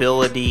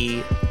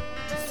usability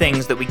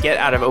things that we get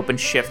out of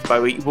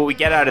OpenShift, what we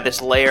get out of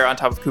this layer on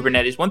top of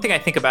Kubernetes, one thing I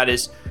think about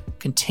is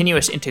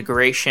continuous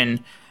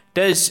integration.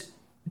 Does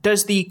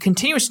the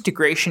continuous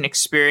integration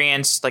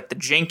experience, like the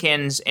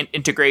Jenkins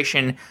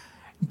integration,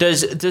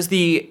 does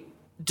the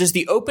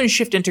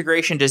OpenShift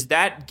integration, does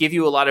that give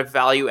you a lot of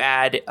value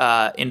add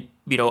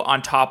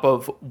on top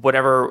of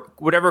whatever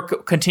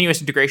continuous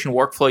integration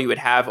workflow you would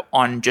have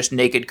on just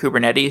naked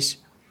Kubernetes?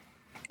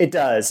 It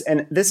does,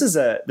 and this is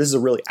a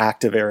really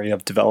active area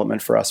of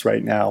development for us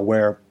right now,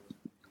 where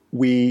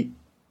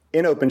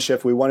in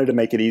OpenShift, we wanted to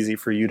make it easy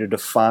for you to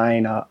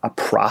define a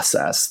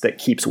process that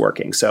keeps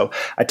working. So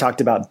I talked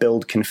about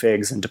build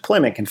configs and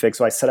deployment configs.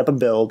 So I set up a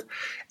build,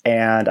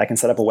 and I can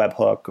set up a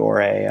webhook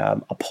or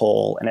a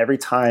pull. And every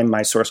time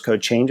my source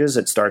code changes,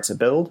 it starts a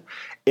build.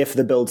 If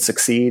the build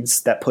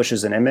succeeds, that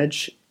pushes an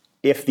image.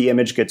 if the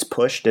image gets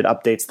pushed, it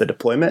updates the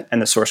deployment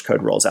and the source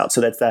code rolls out.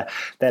 So that's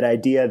that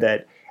idea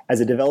that as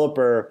a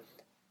developer,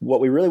 what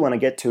we really want to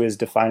get to is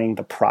defining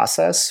the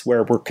process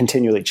where we're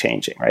continually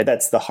changing, right?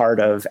 That's the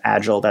heart of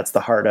Agile. That's the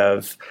heart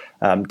of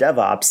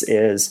DevOps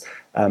is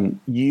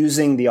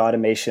using the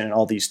automation and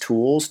all these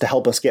tools to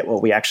help us get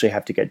what we actually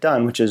have to get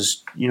done, which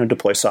is,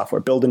 deploy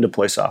software, build and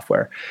deploy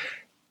software.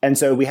 And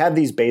so we have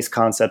these base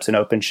concepts in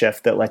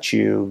OpenShift that let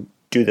you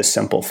do the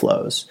simple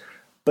flows.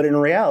 But in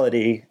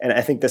reality, and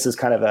I think this is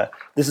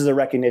a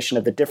recognition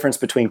of the difference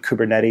between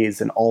Kubernetes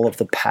and all of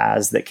the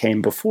paths that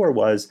came before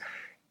was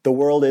the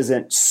world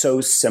isn't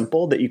so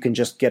simple that you can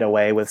just get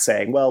away with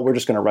saying, well, we're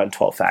just going to run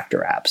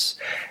 12-factor apps.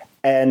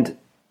 And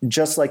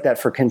just like that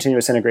for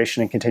continuous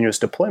integration and continuous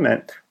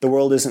deployment, the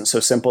world isn't so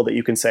simple that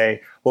you can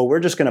say, well, we're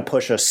just going to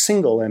push a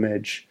single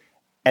image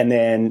and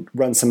then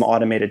run some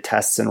automated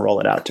tests and roll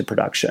it out to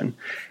production.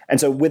 And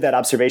so with that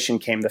observation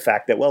came the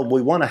fact that, well,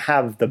 we want to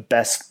have the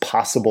best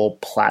possible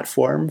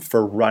platform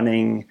for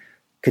running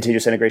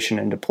continuous integration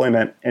and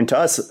deployment. And to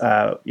us,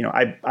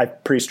 I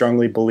pretty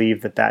strongly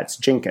believe that that's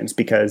Jenkins,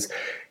 because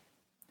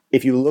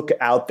if you look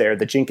out there,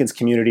 the Jenkins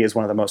community is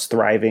one of the most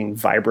thriving,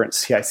 vibrant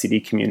CI/CD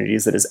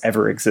communities that has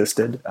ever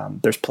existed.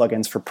 There's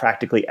plugins for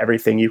practically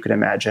everything you could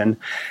imagine.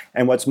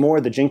 And what's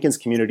more, the Jenkins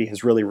community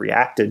has really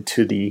reacted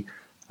to the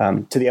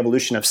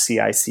evolution of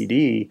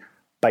CI/CD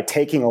by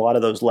taking a lot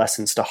of those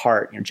lessons to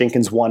heart.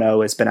 Jenkins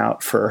 1.0 has been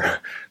out for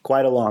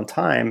quite a long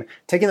time,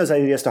 taking those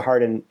ideas to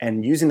heart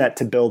and using that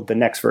to build the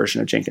next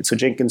version of Jenkins. So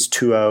Jenkins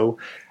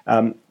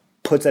 2.0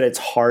 puts at its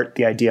heart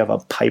the idea of a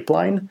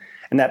pipeline.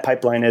 And that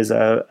pipeline is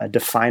a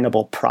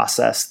definable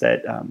process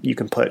that you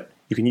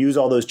can use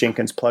all those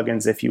Jenkins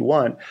plugins if you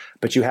want,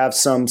 but you have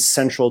some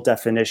central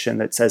definition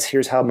that says,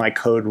 here's how my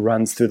code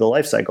runs through the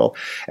lifecycle.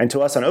 And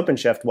to us on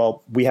OpenShift,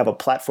 well, we have a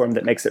platform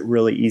that makes it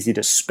really easy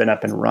to spin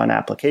up and run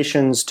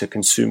applications, to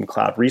consume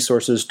cloud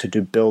resources, to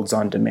do builds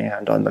on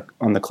demand on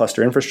the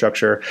cluster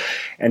infrastructure.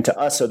 And to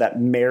us, so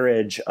that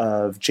marriage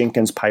of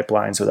Jenkins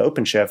pipelines with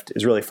OpenShift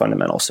is really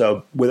fundamental.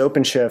 So with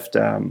OpenShift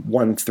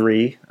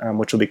 1.3,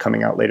 which will be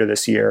coming out later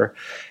this year,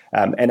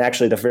 and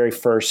actually the very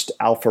first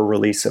alpha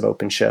release of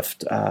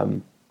OpenShift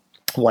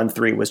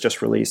 1.3 was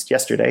just released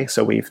yesterday.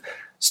 So we've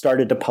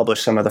started to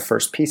publish some of the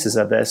first pieces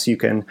of this. You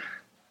can,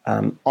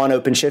 on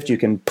OpenShift, you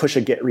can push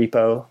a Git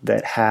repo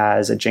that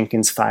has a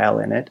Jenkins file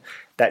in it.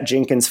 That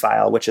Jenkins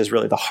file, which is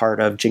really the heart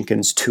of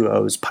Jenkins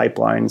 2.0's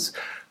pipelines,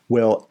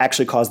 will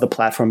actually cause the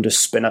platform to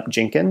spin up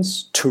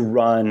Jenkins to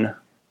run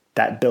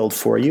that build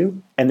for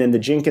you. And then the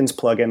Jenkins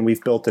plugin,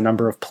 we've built a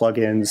number of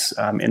plugins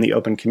in the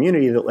open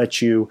community that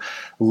let you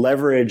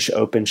leverage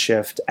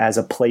OpenShift as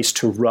a place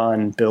to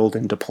run, build,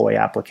 and deploy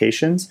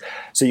applications.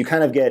 So you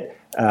kind of get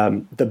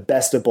the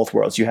best of both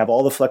worlds. You have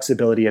all the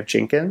flexibility of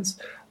Jenkins,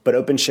 but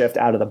OpenShift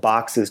out of the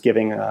box is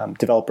giving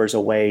developers a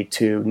way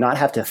to not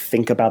have to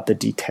think about the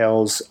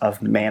details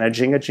of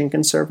managing a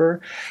Jenkins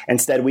server.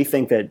 Instead, we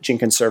think that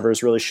Jenkins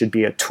servers really should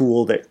be a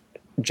tool that,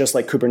 just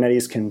like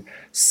Kubernetes can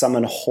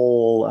summon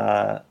whole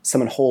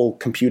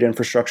compute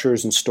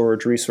infrastructures and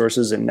storage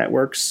resources and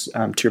networks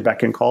to your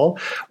beck and call,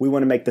 we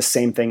want to make the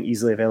same thing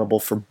easily available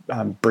for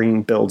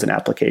bringing builds and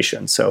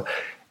applications. So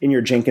in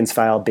your Jenkins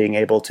file, being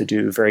able to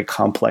do very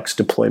complex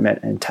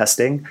deployment and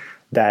testing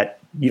that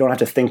you don't have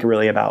to think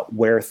really about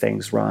where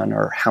things run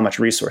or how much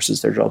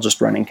resources they're all just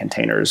running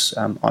containers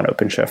on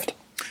OpenShift.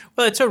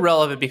 Well, it's so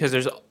relevant because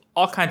there's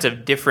all kinds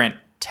of different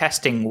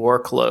testing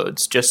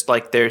workloads, just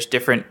like there's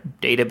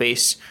different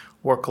database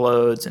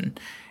workloads, and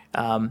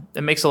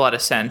it makes a lot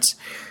of sense.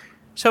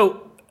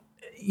 So,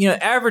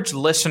 average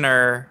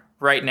listener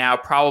right now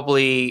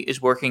probably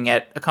is working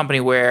at a company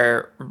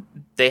where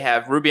they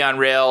have Ruby on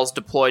Rails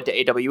deployed to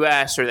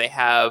AWS, or they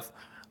have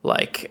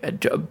like a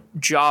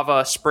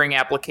Java Spring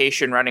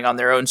application running on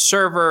their own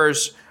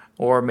servers,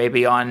 or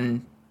maybe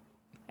on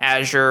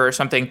Azure or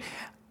something.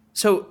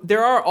 So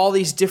there are all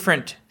these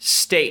different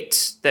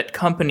states that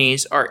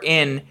companies are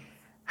in.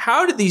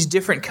 How do these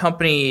different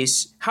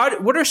companies,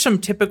 what are some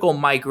typical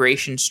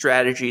migration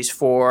strategies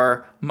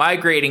for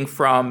migrating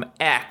from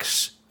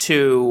X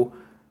to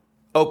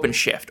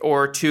OpenShift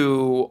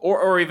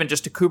or even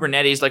just to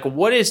Kubernetes? Like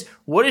what is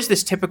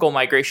this typical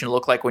migration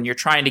look like when you're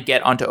trying to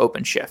get onto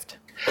OpenShift?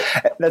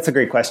 That's a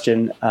great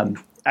question.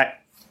 I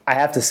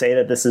have to say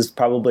that this is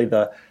probably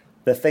the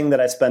thing that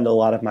I spend a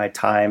lot of my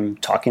time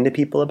talking to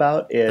people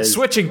about is the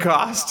switching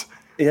cost.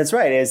 That's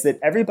right, is that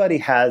everybody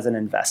has an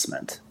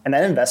investment, and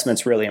that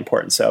investment's really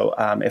important. So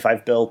if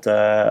I've built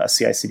a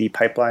CI/CD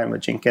pipeline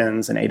with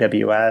Jenkins and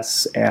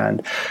AWS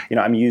and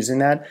I'm using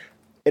that,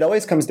 it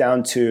always comes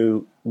down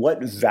to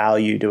what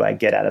value do I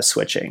get out of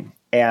switching?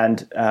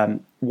 And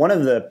one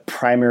of the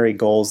primary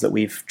goals that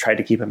we've tried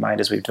to keep in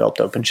mind as we've developed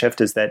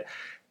OpenShift is that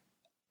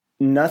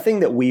nothing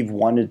that we've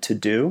wanted to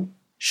do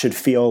should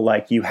feel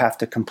like you have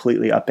to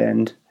completely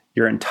upend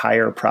your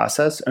entire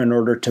process in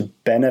order to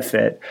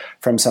benefit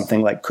from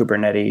something like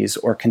Kubernetes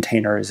or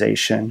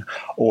containerization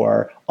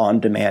or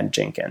on-demand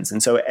Jenkins.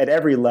 And so at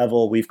every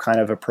level, we've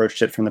kind of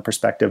approached it from the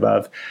perspective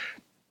of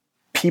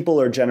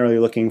people are generally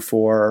looking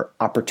for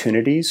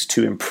opportunities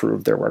to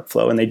improve their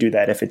workflow. And they do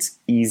that if it's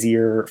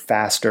easier,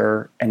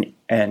 faster,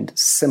 and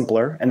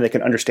simpler, and they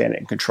can understand it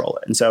and control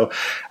it. And so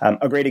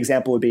a great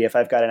example would be if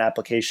I've got an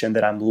application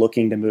that I'm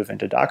looking to move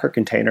into Docker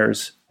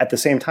containers, at the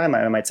same time,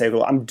 I might say,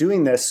 well, I'm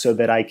doing this so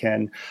that I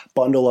can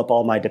bundle up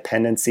all my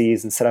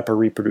dependencies and set up a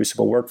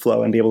reproducible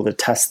workflow and be able to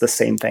test the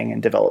same thing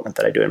in development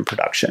that I do in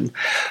production.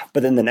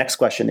 But then the next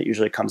question that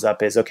usually comes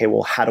up is, okay,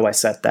 well, how do I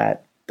set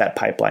that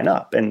pipeline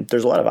up? And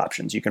there's a lot of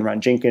options. You can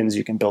run Jenkins,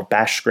 you can build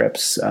bash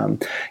scripts.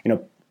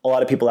 A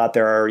lot of people out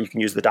there you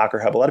can use the Docker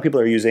Hub. A lot of people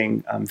are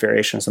using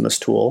variations on this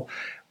tool.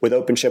 With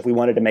OpenShift, we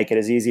wanted to make it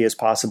as easy as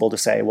possible to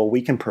say, well,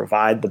 we can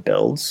provide the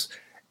builds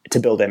to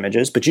build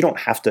images, but you don't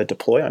have to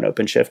deploy on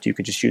OpenShift. You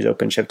could just use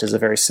OpenShift as a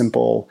very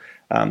simple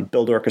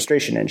build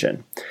orchestration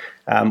engine.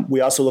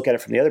 We also look at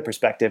it from the other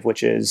perspective,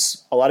 which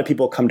is a lot of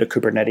people come to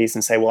Kubernetes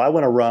and say, well, I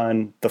want to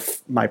run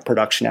my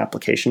production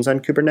applications on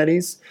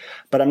Kubernetes,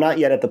 but I'm not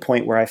yet at the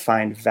point where I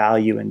find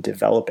value in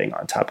developing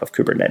on top of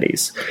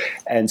Kubernetes.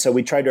 And so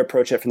we tried to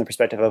approach it from the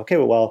perspective of, okay,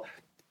 well,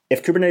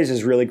 if Kubernetes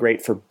is really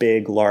great for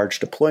big, large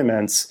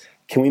deployments,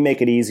 can we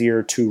make it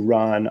easier to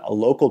run a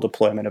local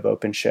deployment of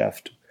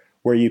OpenShift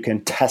where you can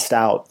test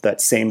out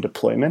that same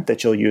deployment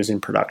that you'll use in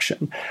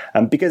production?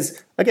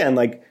 Because again,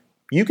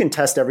 you can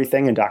test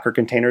everything in Docker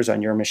containers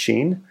on your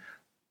machine,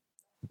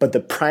 but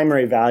the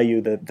primary value,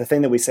 the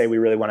thing that we say we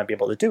really want to be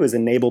able to do is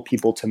enable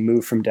people to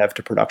move from dev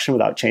to production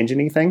without changing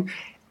anything.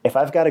 If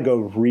I've got to go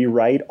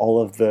rewrite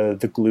all of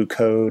the glue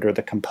code or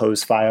the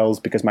compose files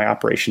because my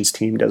operations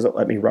team doesn't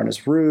let me run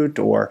as root,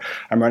 or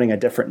I'm running a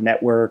different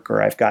network,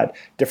 or I've got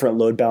different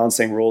load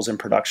balancing rules in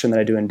production than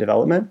I do in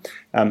development,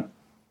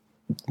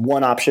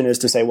 one option is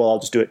to say, well, I'll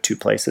just do it two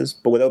places.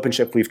 But with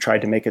OpenShift, we've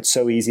tried to make it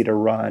so easy to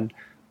run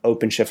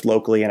OpenShift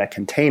locally in a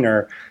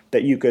container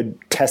that you could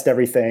test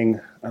everything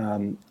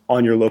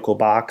on your local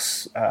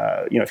box.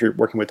 If you're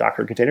working with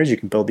Docker containers, you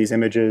can build these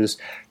images,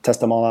 test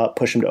them all out,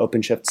 push them to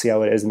OpenShift, see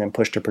how it is, and then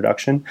push to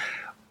production.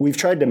 We've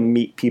tried to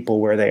meet people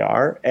where they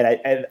are. And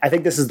I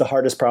think this is the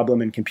hardest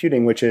problem in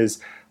computing, which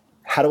is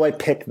how do I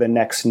pick the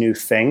next new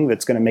thing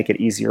that's going to make it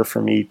easier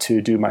for me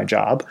to do my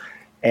job?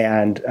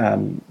 And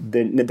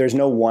there's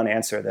no one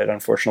answer that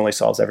unfortunately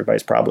solves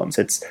everybody's problems.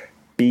 It's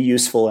be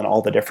useful in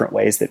all the different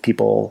ways that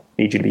people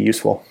need you to be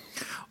useful.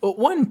 Well,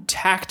 one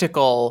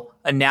tactical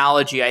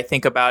analogy I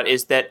think about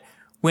is that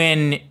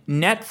when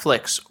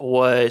Netflix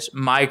was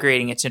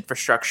migrating its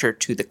infrastructure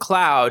to the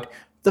cloud,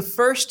 the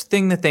first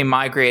thing that they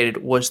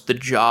migrated was the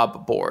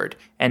job board.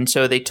 And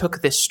so they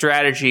took this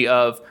strategy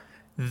of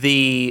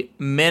the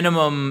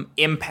minimum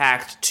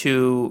impact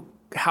to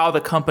how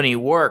the company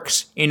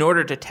works in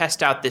order to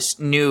test out this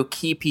new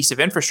key piece of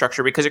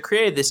infrastructure, because it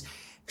created this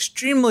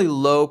extremely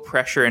low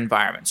pressure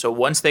environment. So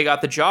once they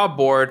got the job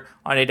board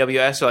on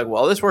AWS, they're like,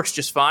 well, this works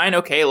just fine.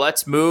 Okay,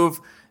 let's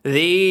move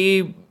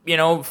the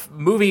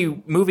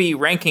movie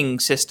ranking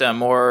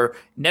system or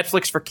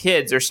Netflix for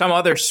kids or some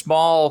other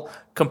small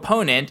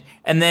component.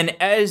 And then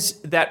as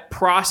that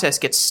process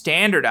gets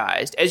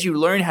standardized, as you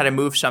learn how to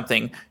move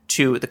something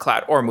to the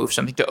cloud or move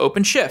something to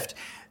OpenShift,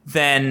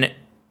 then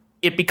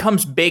it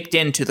becomes baked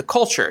into the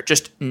culture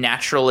just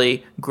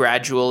naturally,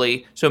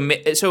 gradually. So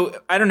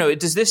I don't know.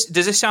 Does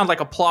this sound like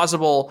a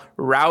plausible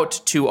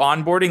route to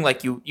onboarding?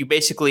 Like you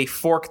basically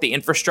fork the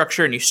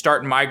infrastructure and you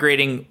start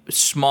migrating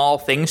small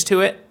things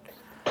to it?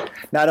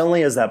 Not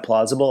only is that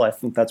plausible, I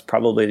think that's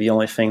probably the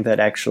only thing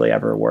that actually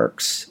ever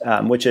works,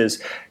 which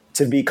is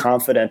to be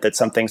confident that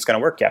something's going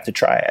to work. You have to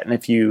try it, and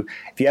if you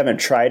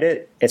haven't tried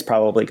it, it's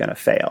probably going to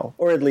fail,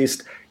 or at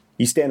least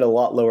you stand a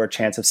lot lower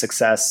chance of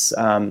success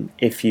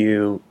if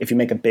you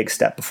make a big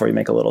step before you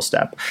make a little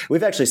step.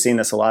 We've actually seen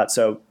this a lot.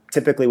 So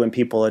typically when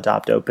people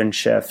adopt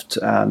OpenShift,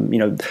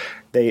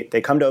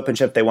 they come to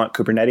OpenShift, they want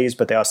Kubernetes,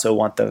 but they also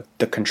want the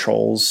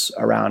controls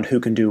around who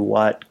can do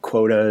what,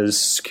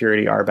 quotas,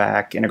 security,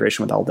 RBAC,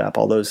 integration with LDAP,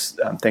 all those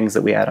things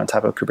that we add on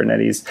top of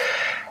Kubernetes.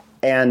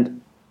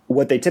 And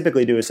what they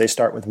typically do is they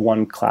start with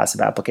one class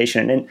of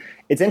application. And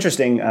it's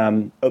interesting,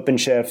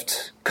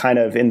 OpenShift kind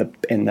of in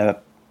the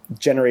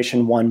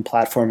Generation 1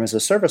 platform as a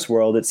service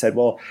world, it said,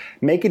 well,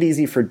 make it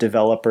easy for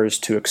developers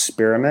to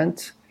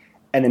experiment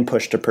and then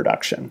push to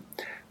production.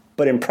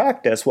 But in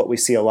practice, what we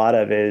see a lot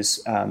of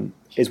is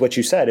what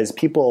you said, is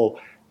people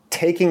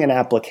taking an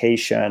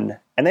application,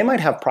 and they might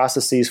have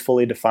processes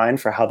fully defined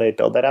for how they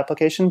build that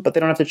application, but they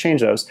don't have to change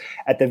those.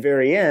 At the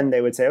very end,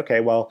 they would say, okay,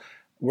 well,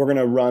 we're going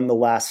to run the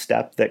last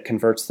step that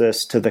converts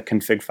this to the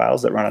config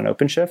files that run on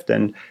OpenShift,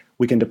 and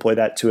we can deploy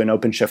that to an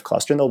OpenShift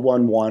cluster, and they'll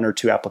run one or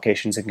two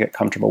applications and get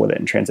comfortable with it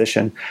in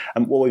transition.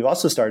 What we've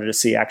also started to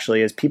see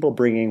actually is people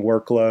bringing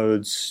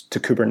workloads to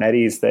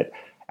Kubernetes that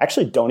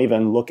actually don't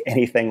even look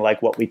anything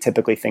like what we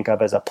typically think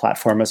of as a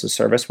platform as a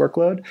service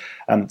workload.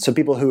 So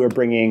people who are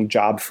bringing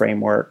job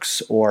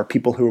frameworks, or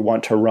people who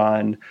want to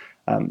run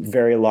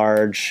very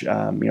large,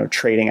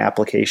 trading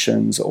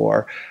applications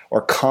or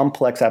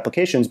complex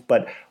applications.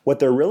 But what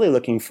they're really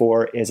looking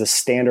for is a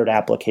standard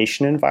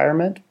application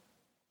environment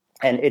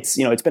And it's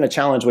been a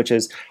challenge, which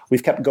is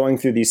we've kept going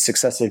through these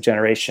successive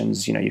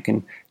generations. You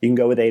can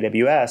go with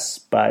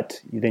AWS,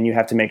 but then you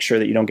have to make sure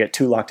that you don't get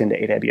too locked into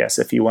AWS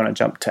if you want to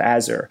jump to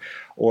Azure,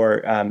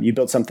 or you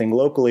build something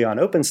locally on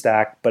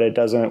OpenStack, but it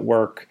doesn't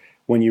work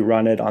when you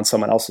run it on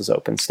someone else's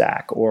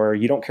OpenStack, or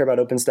you don't care about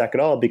OpenStack at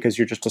all because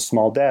you're just a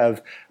small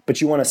dev,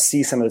 but you want to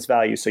see some of this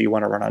value, so you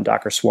want to run on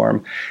Docker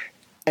Swarm.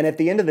 And at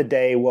the end of the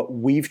day, what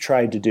we've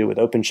tried to do with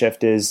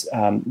OpenShift is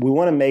we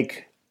want to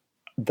make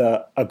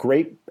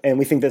and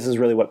we think this is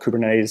really what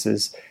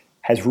Kubernetes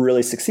has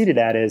really succeeded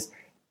at, is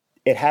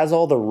it has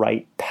all the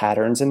right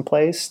patterns in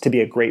place to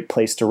be a great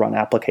place to run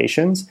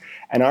applications.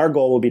 And our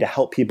goal will be to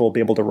help people be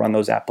able to run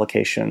those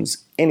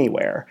applications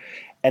anywhere.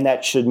 And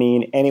that should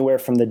mean anywhere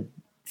from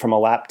a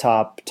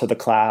laptop to the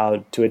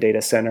cloud to a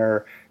data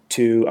center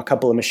to a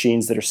couple of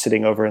machines that are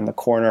sitting over in the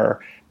corner,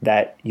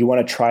 that you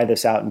want to try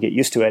this out and get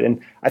used to it.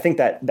 And I think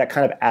that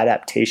kind of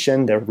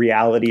adaptation, the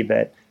reality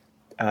that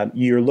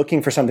you're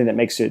looking for something that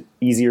makes it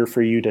easier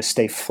for you to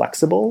stay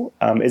flexible,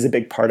 is a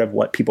big part of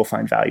what people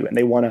find value in.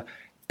 They want to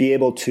be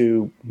able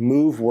to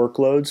move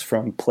workloads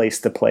from place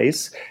to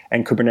place,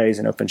 and Kubernetes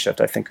and OpenShift,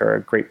 I think, are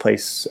a great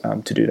place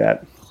to do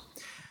that.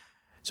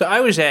 So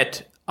I was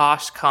at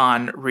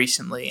OSCON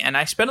recently, and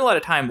I spent a lot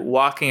of time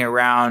walking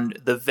around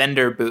the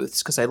vendor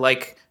booths because I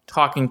like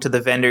talking to the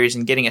vendors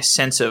and getting a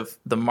sense of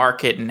the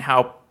market and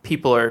how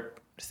people are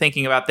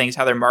thinking about things,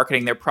 how they're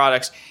marketing their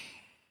products.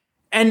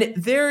 And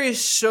there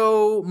is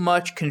so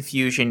much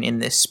confusion in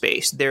this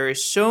space. There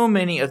is so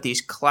many of these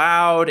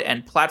cloud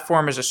and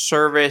platform as a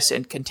service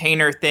and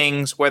container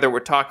things, whether we're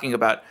talking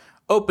about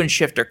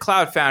OpenShift or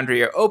Cloud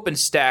Foundry or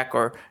OpenStack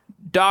or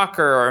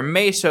Docker or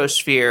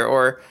Mesosphere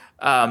or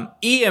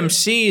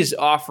EMC's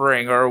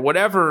offering or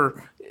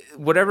whatever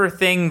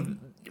thing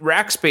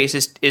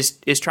Rackspace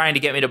is trying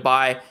to get me to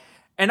buy.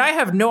 And I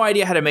have no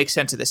idea how to make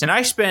sense of this. And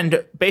I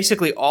spend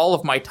basically all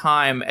of my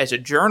time as a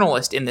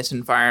journalist in this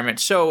environment.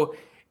 So,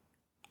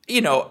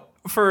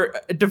 for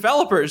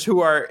developers who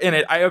are in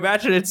it, I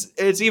imagine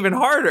it's even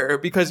harder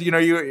because, you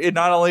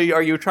not only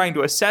are you trying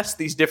to assess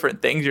these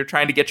different things, you're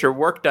trying to get your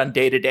work done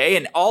day to day.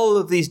 And all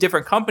of these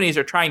different companies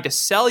are trying to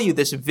sell you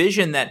this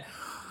vision that,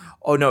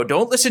 oh no,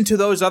 don't listen to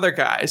those other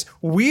guys.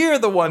 We're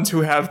the ones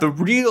who have the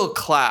real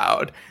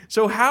cloud.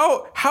 So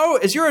how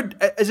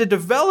as a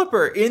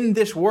developer in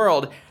this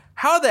world,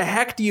 how the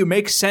heck do you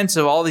make sense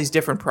of all these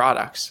different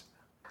products?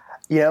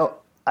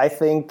 I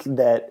think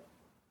that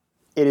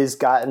it is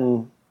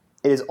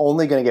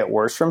only going to get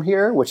worse from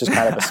here, which is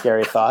kind of a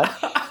scary thought.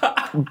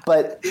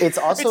 But it's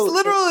also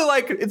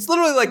it's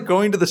literally like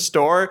going to the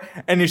store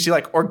and you see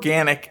like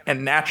organic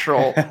and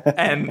natural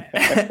and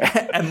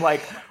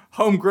like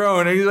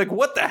homegrown, and you're like,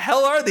 what the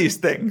hell are these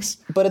things?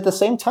 But at the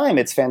same time,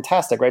 it's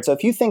fantastic, right? So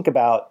if you think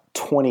about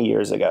 20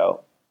 years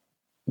ago,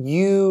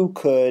 you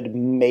could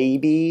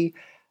maybe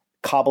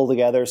cobble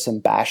together some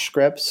bash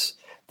scripts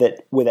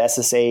that with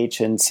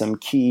SSH and some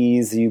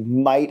keys, you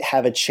might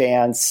have a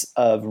chance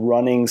of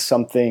running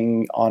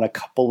something on a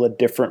couple of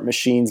different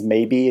machines,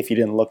 maybe if you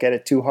didn't look at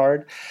it too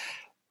hard.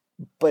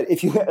 But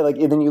if you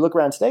then you look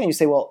around today and you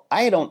say, well,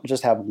 I don't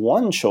just have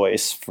one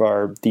choice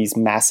for these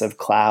massive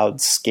cloud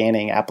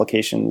scanning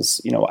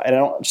applications. I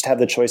don't just have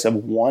the choice of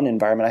one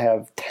environment. I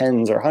have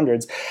tens or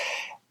hundreds.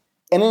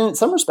 And in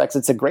some respects,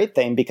 it's a great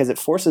thing because it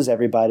forces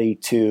everybody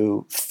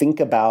to think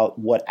about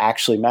what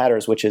actually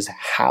matters, which is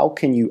how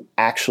can you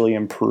actually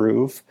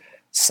improve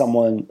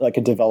someone like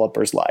a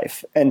developer's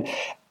life? And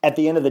at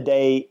the end of the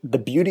day, the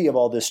beauty of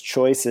all this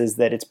choice is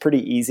that it's pretty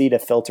easy to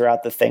filter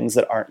out the things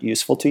that aren't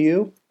useful to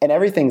you. And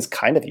everything's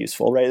kind of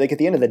useful, right? Like at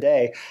the end of the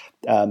day,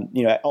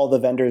 all the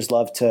vendors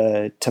love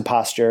to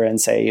posture and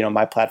say,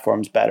 my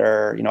platform's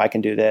better. I can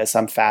do this.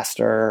 I'm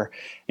faster.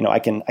 I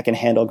can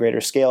handle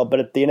greater scale. But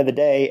at the end of the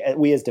day,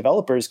 we as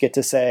developers get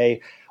to say,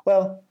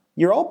 well,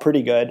 you're all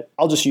pretty good.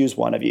 I'll just use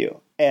one of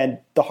you. And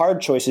the hard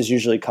choices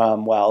usually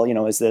come, well,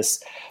 is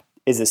this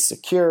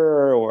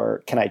secure,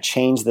 or can I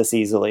change this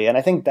easily? And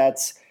I think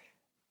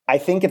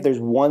if there's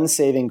one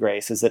saving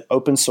grace, is that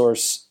open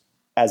source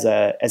as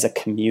a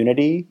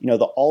community,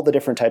 all the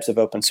different types of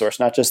open source,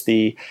 not just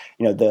the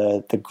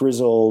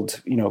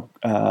grizzled,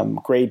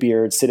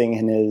 graybeard sitting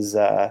in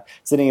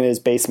his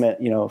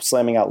basement,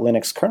 slamming out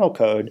Linux kernel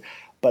code,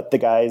 but the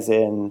guys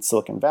in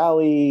Silicon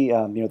Valley,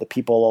 the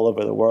people all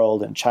over the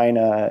world in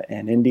China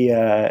and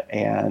India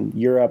and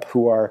Europe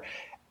who are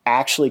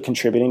actually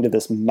contributing to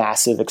this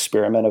massive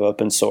experiment of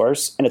open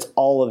source, and it's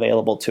all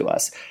available to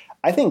us.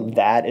 I think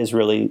that is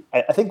really,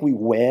 I think we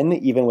win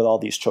even with all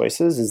these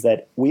choices, is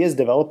that we as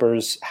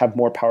developers have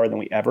more power than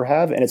we ever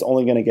have, and it's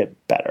only going to get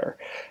better.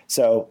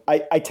 So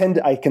I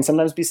can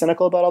sometimes be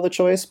cynical about all the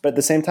choice, but at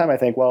the same time, I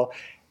think, well,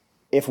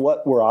 if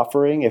what we're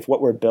offering, if what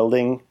we're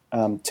building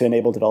to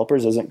enable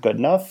developers isn't good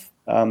enough,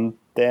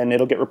 then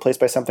it'll get replaced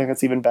by something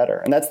that's even better.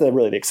 And that's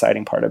really the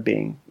exciting part of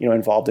being,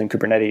 involved in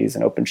Kubernetes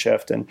and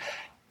OpenShift and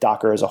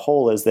Docker as a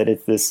whole, is that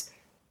it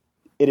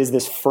is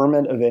this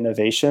ferment of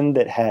innovation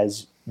that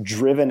has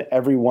driven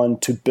everyone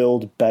to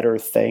build better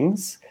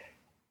things.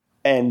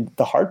 And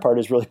the hard part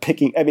is really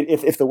picking. I mean,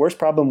 if the worst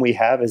problem we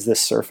have is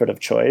this surfeit of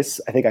choice,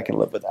 I think I can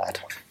live with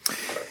that.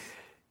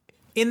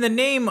 In the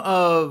name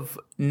of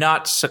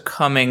not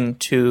succumbing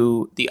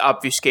to the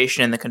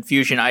obfuscation and the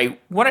confusion, I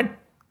want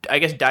to, I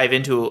guess, dive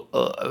into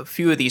a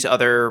few of these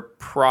other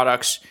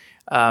products,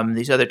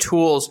 these other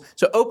tools.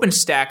 So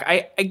OpenStack,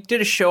 I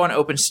did a show on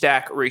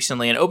OpenStack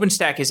recently, and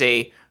OpenStack is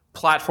a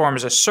platform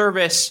as a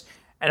service.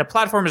 And a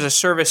platform as a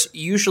service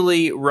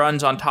usually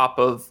runs on top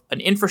of an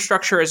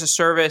infrastructure as a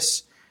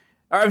service.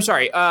 Or, I'm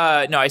sorry.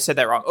 No, I said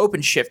that wrong.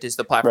 OpenShift is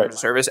the platform as a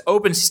service.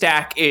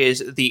 OpenStack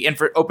is the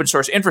open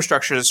source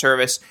infrastructure as a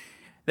service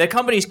that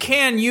companies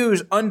can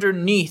use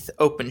underneath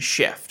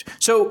OpenShift.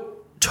 So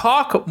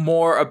talk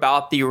more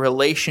about the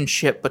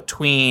relationship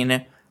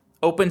between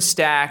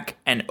OpenStack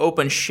and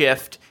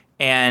OpenShift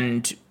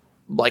and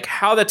like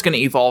how that's going to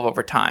evolve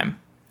over time.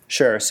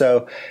 Sure.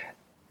 So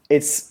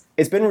it's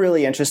been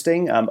really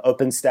interesting.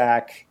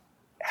 OpenStack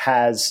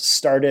has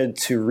started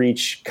to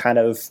reach kind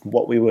of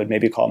what we would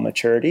maybe call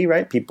maturity,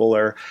 right? People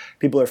are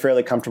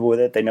fairly comfortable with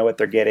it. They know what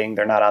they're getting.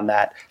 They're not on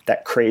that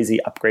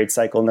crazy upgrade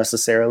cycle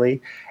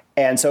necessarily.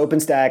 And so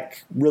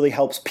OpenStack really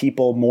helps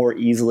people more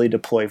easily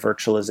deploy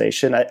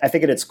virtualization. I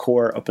think at its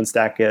core,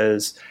 OpenStack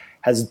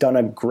has done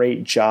a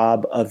great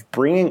job of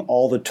bringing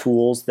all the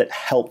tools that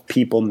help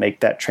people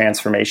make that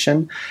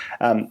transformation.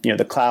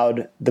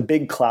 The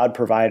big cloud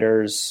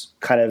providers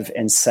kind of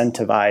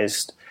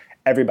incentivized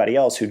everybody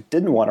else who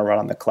didn't want to run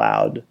on the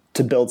cloud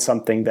to build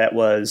something that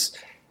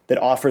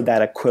offered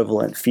that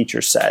equivalent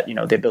feature set,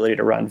 the ability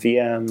to run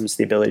VMs,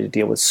 the ability to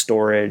deal with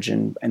storage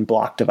and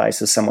block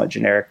devices somewhat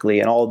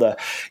generically, and all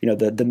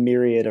the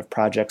myriad of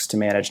projects to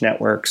manage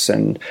networks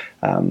and,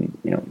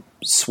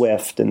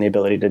 Swift and the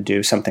ability to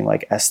do something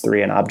like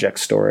S3 and object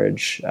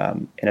storage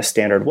in a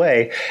standard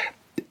way.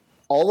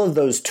 All of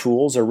those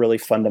tools are really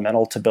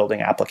fundamental to building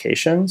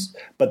applications,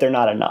 but they're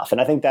not enough. And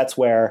I think that's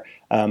where,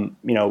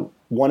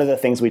 one of the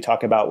things we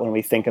talk about when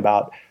we think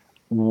about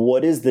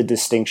what is the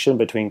distinction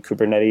between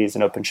Kubernetes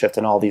and OpenShift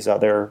and all these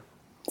other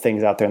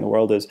things out there in the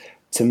world is,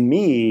 to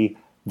me,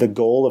 the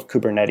goal of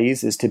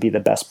Kubernetes is to be the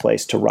best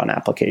place to run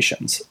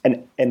applications.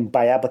 And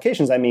by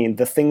applications, I mean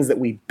the things that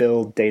we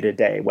build day to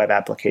day, web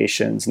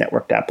applications,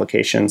 networked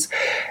applications.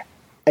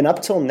 And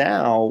up till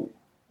now,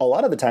 a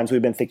lot of the times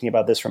we've been thinking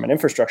about this from an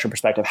infrastructure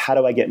perspective. How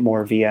do I get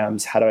more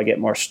VMs? How do I get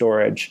more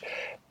storage?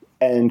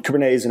 And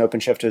Kubernetes and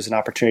OpenShift is an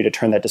opportunity to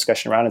turn that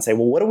discussion around and say,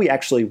 well, what do we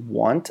actually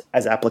want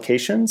as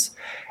applications?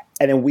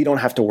 And then we don't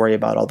have to worry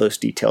about all those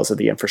details of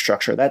the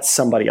infrastructure. That's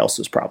somebody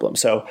else's problem.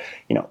 So,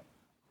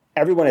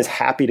 everyone is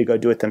happy to go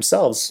do it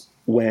themselves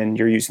when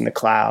you're using the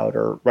cloud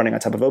or running on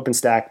top of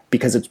OpenStack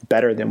because it's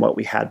better than what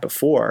we had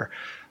before.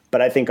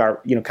 But I think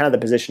our, kind of the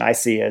position I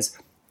see is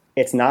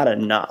it's not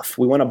enough.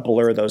 We want to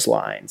blur those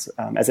lines.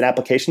 As an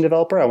application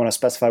developer, I want to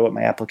specify what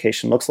my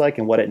application looks like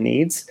and what it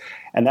needs.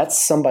 And that's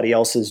somebody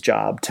else's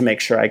job to make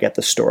sure I get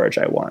the storage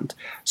I want.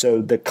 So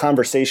the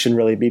conversation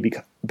really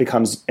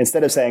becomes,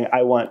 instead of saying,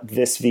 I want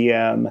this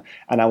VM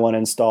and I want to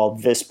install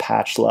this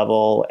patch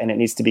level and it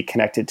needs to be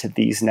connected to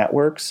these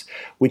networks,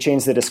 we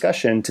change the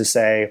discussion to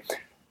say,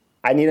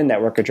 I need a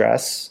network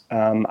address.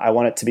 I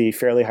want it to be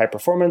fairly high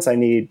performance. I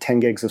need 10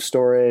 gigs of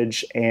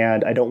storage,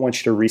 and I don't want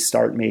you to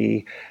restart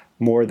me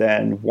more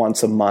than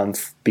once a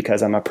month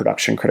because I'm a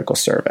production critical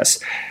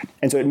service.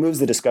 And so it moves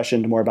the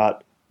discussion to more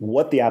about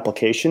what the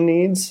application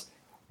needs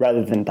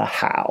rather than the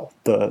how,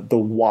 the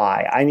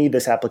why. I need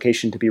this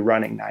application to be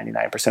running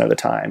 99% of the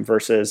time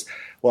versus,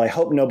 well, I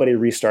hope nobody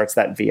restarts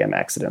that VM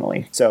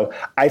accidentally. So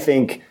I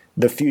think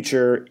the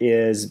future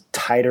is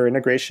tighter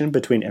integration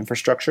between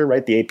infrastructure,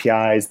 right? The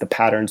APIs, the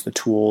patterns, the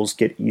tools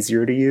get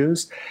easier to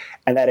use.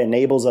 And that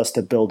enables us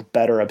to build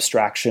better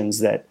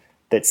abstractions that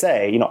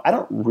say, I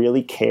don't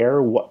really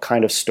care what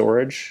kind of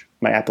storage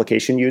my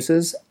application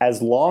uses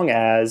as long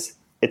as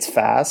it's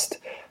fast,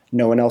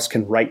 no one else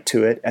can write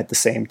to it at the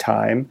same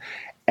time.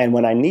 And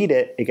when I need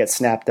it, it gets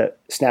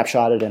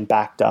snapshotted and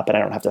backed up, and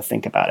I don't have to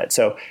think about it.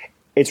 So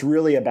it's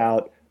really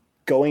about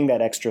going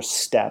that extra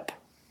step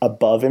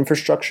above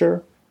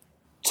infrastructure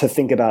to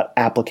think about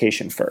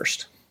application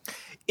first.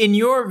 In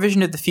your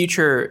vision of the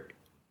future,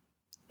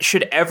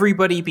 should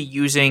everybody be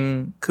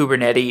using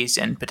Kubernetes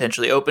and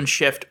potentially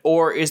OpenShift,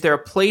 or is there a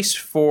place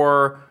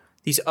for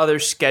these other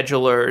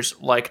schedulers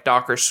like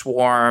Docker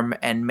Swarm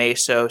and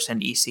Mesos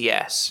and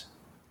ECS?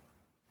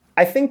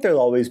 I think there'll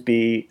always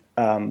be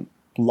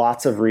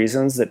lots of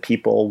reasons that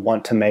people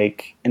want to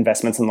make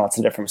investments in lots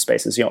of different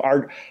spaces.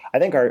 I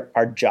think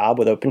our job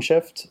with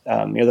OpenShift,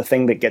 the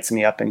thing that gets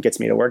me up and gets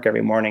me to work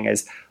every morning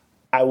is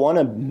I want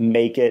to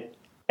make it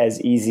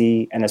as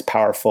easy and as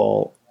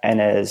powerful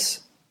and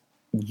as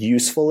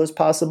useful as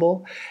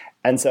possible.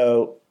 And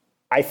so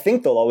I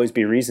think there'll always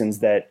be reasons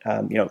that,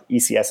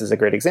 ECS is a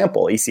great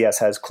example. ECS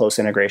has close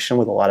integration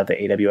with a lot of the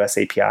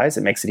AWS APIs.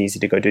 It makes it easy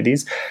to go do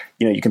these.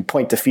 You can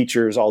point to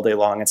features all day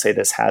long and say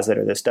this has it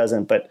or this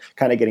doesn't. But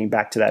kind of getting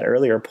back to that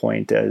earlier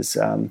point is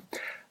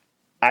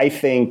I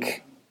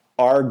think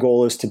our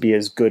goal is to be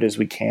as good as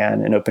we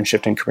can in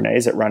OpenShift and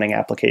Kubernetes at running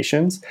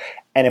applications.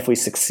 And if we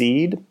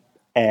succeed,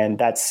 and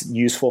that's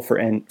useful for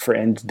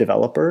end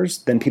developers,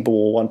 then people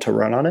will want to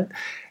run on it.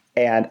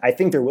 And I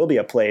think there will be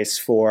a place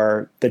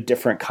for the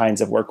different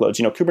kinds of workloads.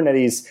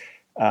 Kubernetes,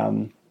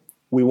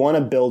 we want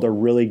to build a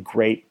really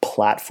great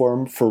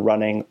platform for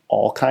running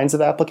all kinds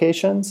of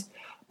applications.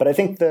 But I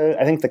think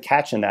the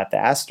catch in that, the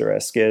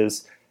asterisk,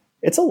 is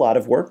it's a lot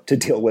of work to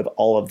deal with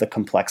all of the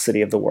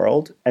complexity of the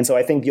world. And so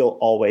I think you'll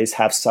always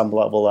have some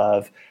level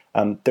of,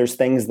 there's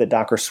things that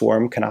Docker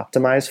Swarm can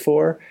optimize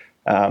for,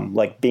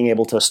 like being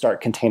able to start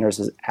containers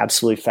as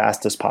absolutely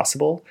fast as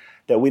possible,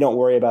 that we don't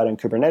worry about in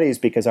Kubernetes,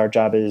 because our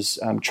job is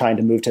trying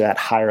to move to that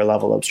higher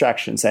level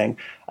abstraction, saying,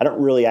 I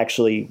don't really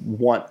actually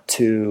want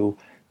to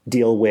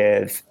deal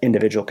with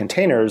individual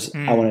containers.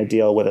 I want to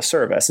deal with a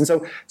service. And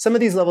so some of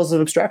these levels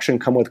of abstraction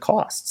come with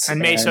costs. And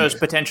Mesos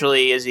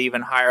potentially is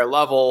even higher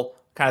level,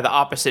 kind of the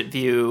opposite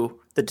view.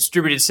 The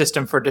distributed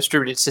system for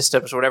distributed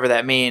systems, whatever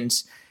that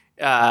means,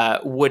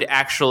 would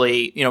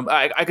actually,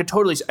 I could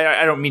totally,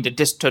 I don't mean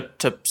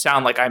to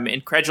sound like I'm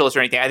incredulous or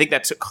anything. I think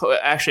that's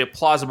actually a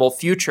plausible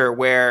future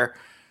where,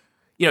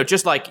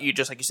 just like you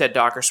said,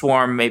 Docker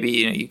Swarm, maybe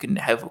you can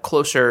have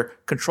closer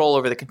control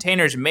over the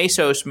containers.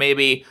 Mesos,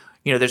 maybe,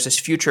 there's this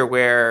future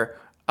where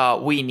I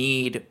want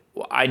to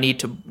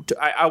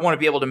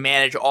be able to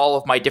manage all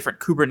of my different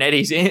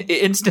Kubernetes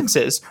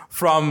instances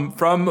from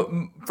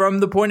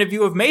the point of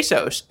view of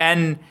Mesos.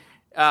 And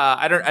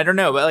I don't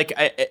know, but like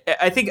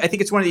I think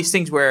it's one of these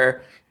things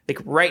where, like,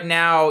 right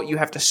now you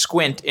have to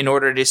squint in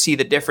order to see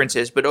the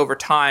differences, but over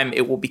time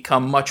it will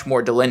become much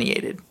more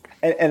delineated.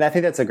 And I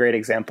think that's a great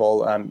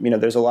example.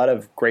 There's a lot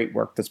of great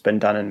work that's been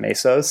done in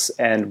Mesos,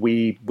 and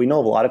we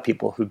know of a lot of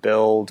people who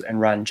build and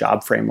run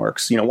job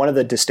frameworks. One of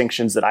the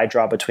distinctions that I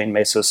draw between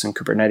Mesos and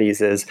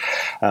Kubernetes is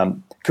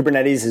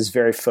Kubernetes is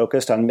very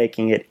focused on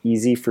making it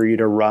easy for you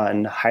to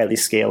run highly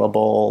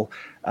scalable,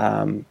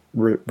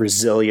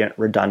 resilient,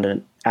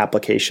 redundant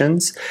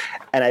applications.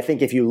 And I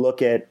think if you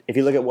look at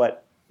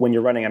when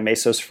you're running a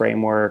Mesos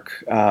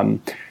framework,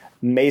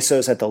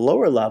 Mesos at the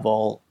lower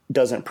level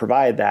doesn't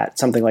provide that.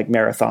 Something like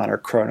Marathon or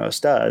Kronos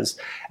does.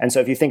 And so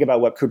if you think about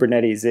what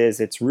Kubernetes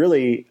is, it's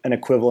really an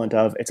equivalent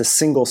of, it's a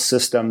single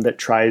system that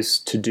tries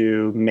to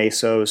do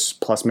Mesos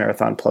plus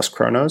Marathon plus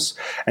Kronos,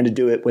 and to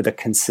do it with a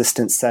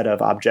consistent set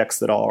of objects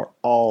that are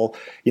all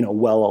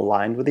well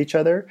aligned with each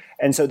other.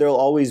 And so there'll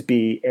always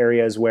be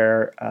areas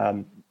where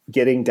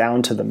getting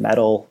down to the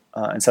metal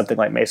and something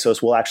like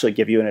Mesos will actually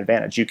give you an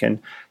advantage. You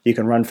can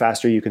run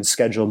faster, you can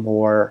schedule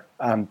more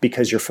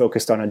because you're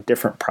focused on a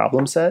different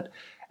problem set.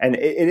 And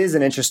it is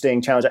an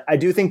interesting challenge. I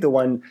do think the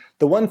one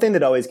thing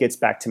that always gets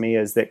back to me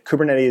is that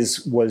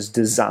Kubernetes was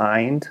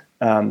designed,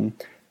 by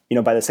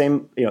the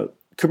same,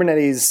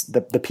 Kubernetes,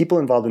 the people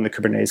involved in the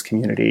Kubernetes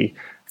community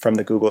from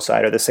the Google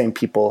side are the same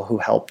people who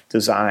helped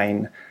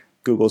design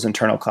Google's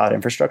internal cloud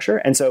infrastructure.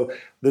 And so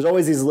there's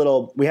always these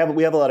we have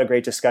a lot of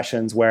great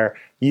discussions where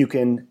you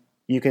can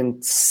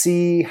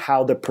see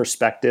how the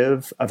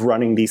perspective of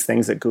running these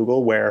things at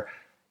Google, where,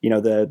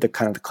 the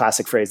kind of the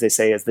classic phrase they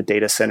say is the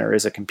data center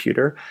is a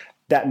computer,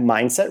 that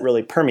mindset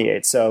really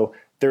permeates. So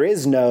there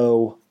is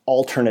no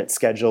alternate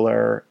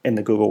scheduler in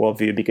the Google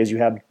worldview, because you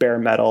have bare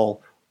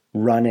metal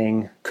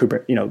running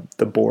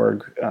the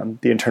Borg,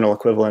 the internal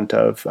equivalent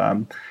of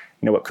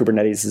what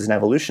Kubernetes is an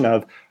evolution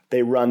of.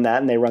 They run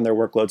that and they run their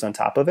workloads on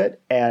top of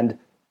it, and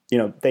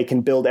they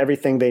can build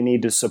everything they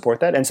need to support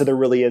that. And so there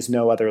really is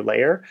no other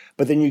layer.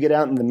 But then you get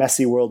out in the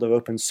messy world of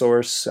open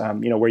source,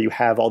 where you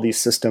have all these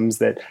systems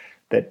that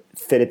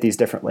fit at these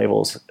different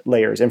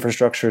layers,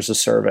 infrastructure as a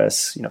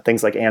service,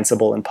 things like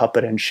Ansible and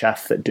Puppet and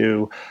Chef that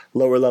do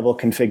lower level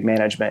config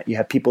management. You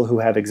have people who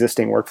have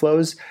existing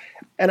workflows.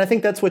 And I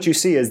think that's what you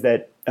see, is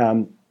that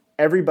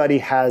everybody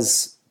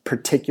has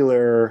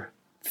particular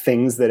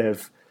things that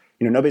have,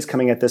 nobody's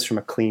coming at this from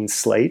a clean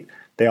slate.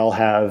 They all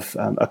have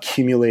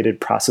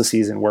accumulated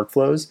processes and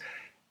workflows.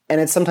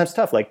 And it's sometimes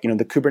tough. Like,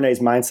 the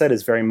Kubernetes mindset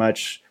is very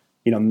much,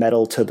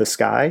 metal to the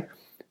sky.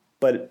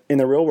 But in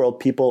the real world,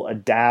 people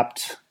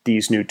adapt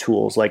these new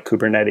tools like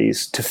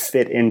Kubernetes to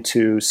fit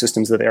into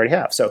systems that they already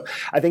have. So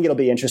I think it'll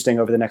be interesting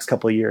over the next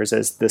couple of years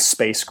as the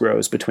space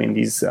grows between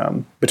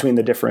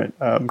the different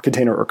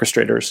container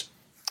orchestrators.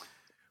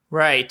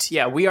 Right.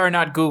 Yeah, we are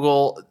not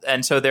Google,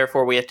 and so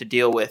therefore we have to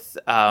deal with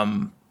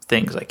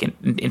things like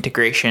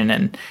integration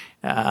and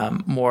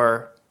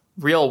more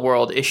real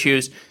world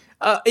issues.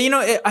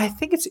 I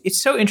think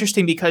it's so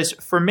interesting, because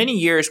for many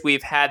years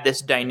we've had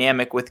this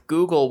dynamic with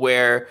Google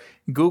where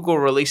Google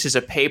releases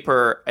a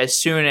paper as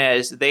soon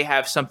as they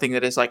have something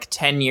that is like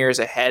 10 years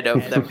ahead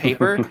of the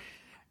paper.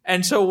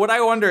 And so what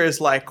I wonder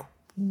is, like,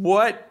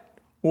 what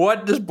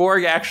does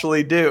Borg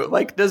actually do?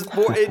 Like,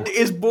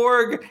 is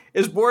Borg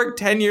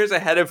 10 years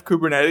ahead of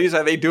Kubernetes?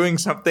 Are they doing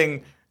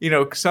something,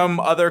 some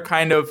other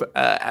kind of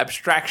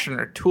abstraction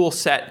or tool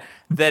set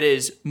that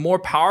is more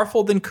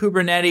powerful than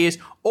Kubernetes?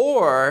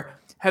 Or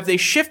have they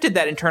shifted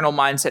that internal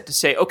mindset to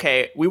say,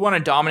 okay, we want to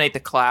dominate the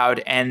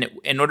cloud, and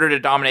in order to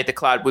dominate the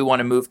cloud, we want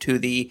to move to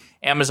the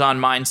Amazon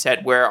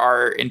mindset, where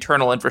our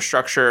internal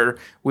infrastructure,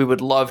 we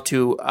would love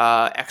to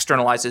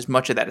externalize as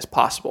much of that as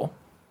possible?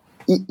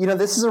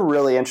 This is a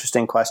really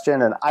interesting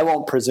question, and I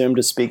won't presume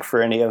to speak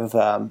for any of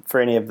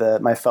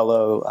my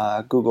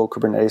fellow Google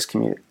Kubernetes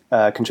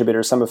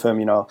contributors. Some of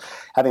whom,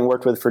 having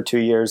worked with for 2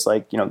 years,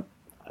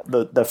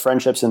 the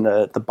friendships and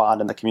the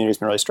bond in the community has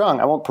been really strong.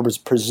 I won't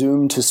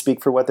presume to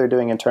speak for what they're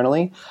doing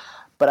internally,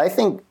 but I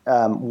think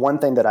one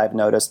thing that I've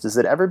noticed is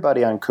that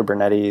everybody on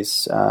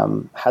Kubernetes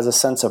has a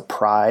sense of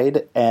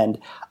pride and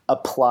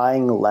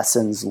applying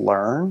lessons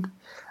learned.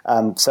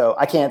 So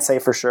I can't say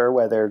for sure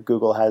whether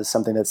Google has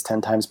something that's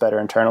 10 times better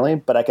internally,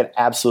 but I can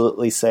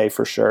absolutely say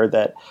for sure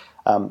that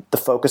the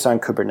focus on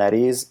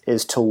Kubernetes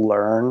is to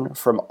learn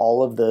from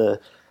all of the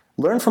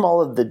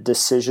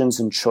decisions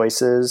and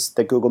choices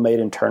that Google made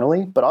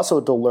internally, but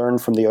also to learn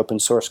from the open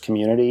source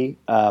community.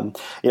 I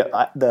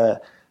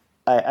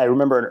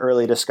remember an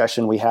early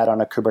discussion we had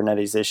on a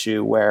Kubernetes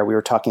issue where we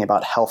were talking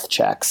about health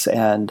checks,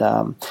 and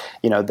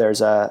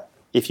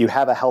if you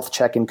have a health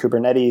check in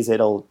Kubernetes,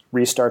 it'll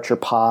restart your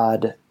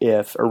pod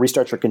or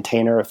restart your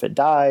container if it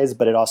dies,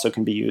 but it also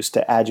can be used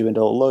to add you into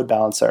a load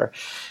balancer.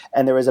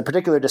 And there was a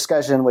particular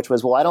discussion which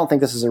was, well, I don't think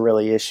this is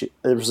really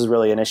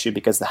an issue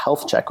because the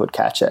health check would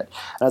catch it.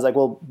 And I was like,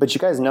 well, but you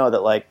guys know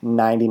that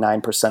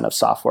 99% of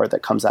software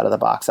that comes out of the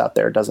box out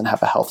there doesn't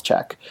have a health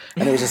check.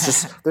 And there's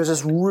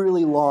this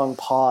really long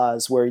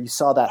pause where you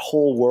saw that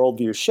whole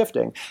worldview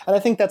shifting. And I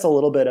think that's a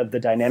little bit of the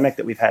dynamic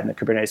that we've had in the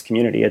Kubernetes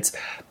community.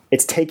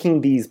 It's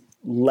taking these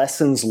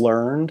lessons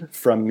learned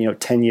from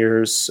 10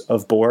 years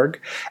of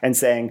Borg and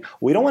saying,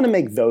 we don't want to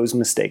make those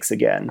mistakes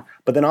again,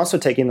 but then also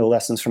taking the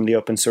lessons from the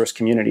open source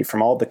community,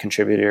 from all the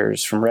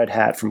contributors, from Red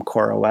Hat, from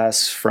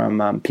CoreOS,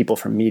 from people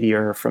from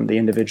Meteor, from the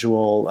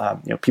individual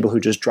people who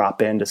just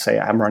drop in to say,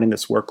 I'm running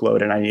this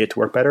workload and I need it to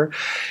work better,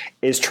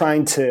 is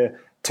trying to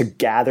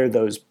gather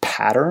those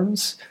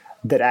patterns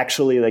that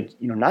actually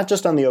not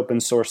just on the open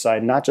source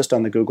side, not just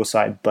on the Google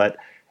side, but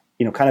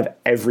kind of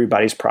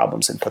everybody's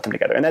problems and put them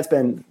together. And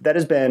that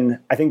has been,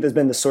 I think that's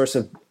been the source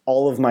of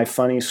all of my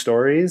funny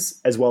stories,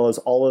 as well as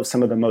all of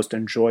some of the most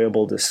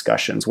enjoyable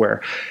discussions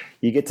where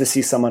you get to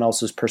see someone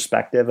else's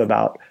perspective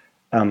about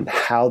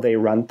how they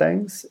run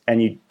things,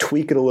 and you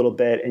tweak it a little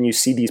bit and you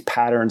see these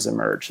patterns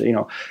emerge.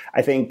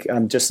 I think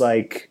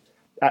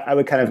I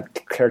would kind of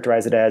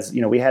characterize it as,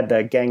 we had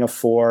the Gang of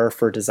Four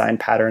for design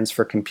patterns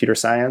for computer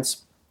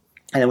science.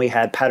 And then we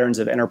had patterns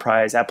of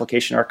enterprise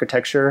application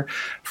architecture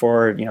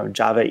for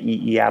Java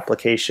EE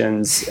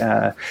applications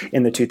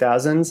in the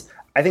 2000s.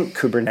 I think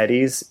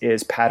Kubernetes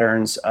is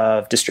patterns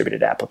of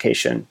distributed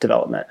application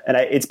development. And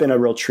it's been a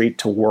real treat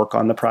to work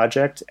on the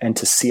project and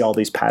to see all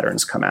these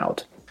patterns come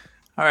out.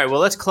 All right, well,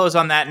 let's close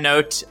on that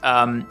note.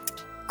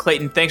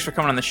 Clayton, thanks for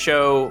coming on the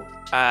show.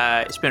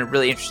 It's been a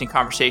really interesting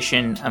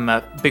conversation. I'm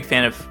a big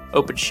fan of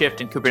OpenShift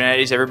and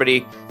Kubernetes.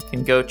 Everybody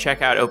can go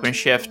check out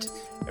OpenShift,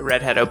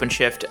 Red Hat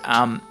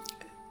OpenShift.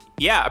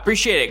 Yeah,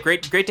 appreciate it.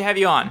 Great to have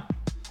you on.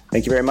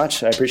 Thank you very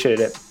much. I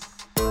appreciated it.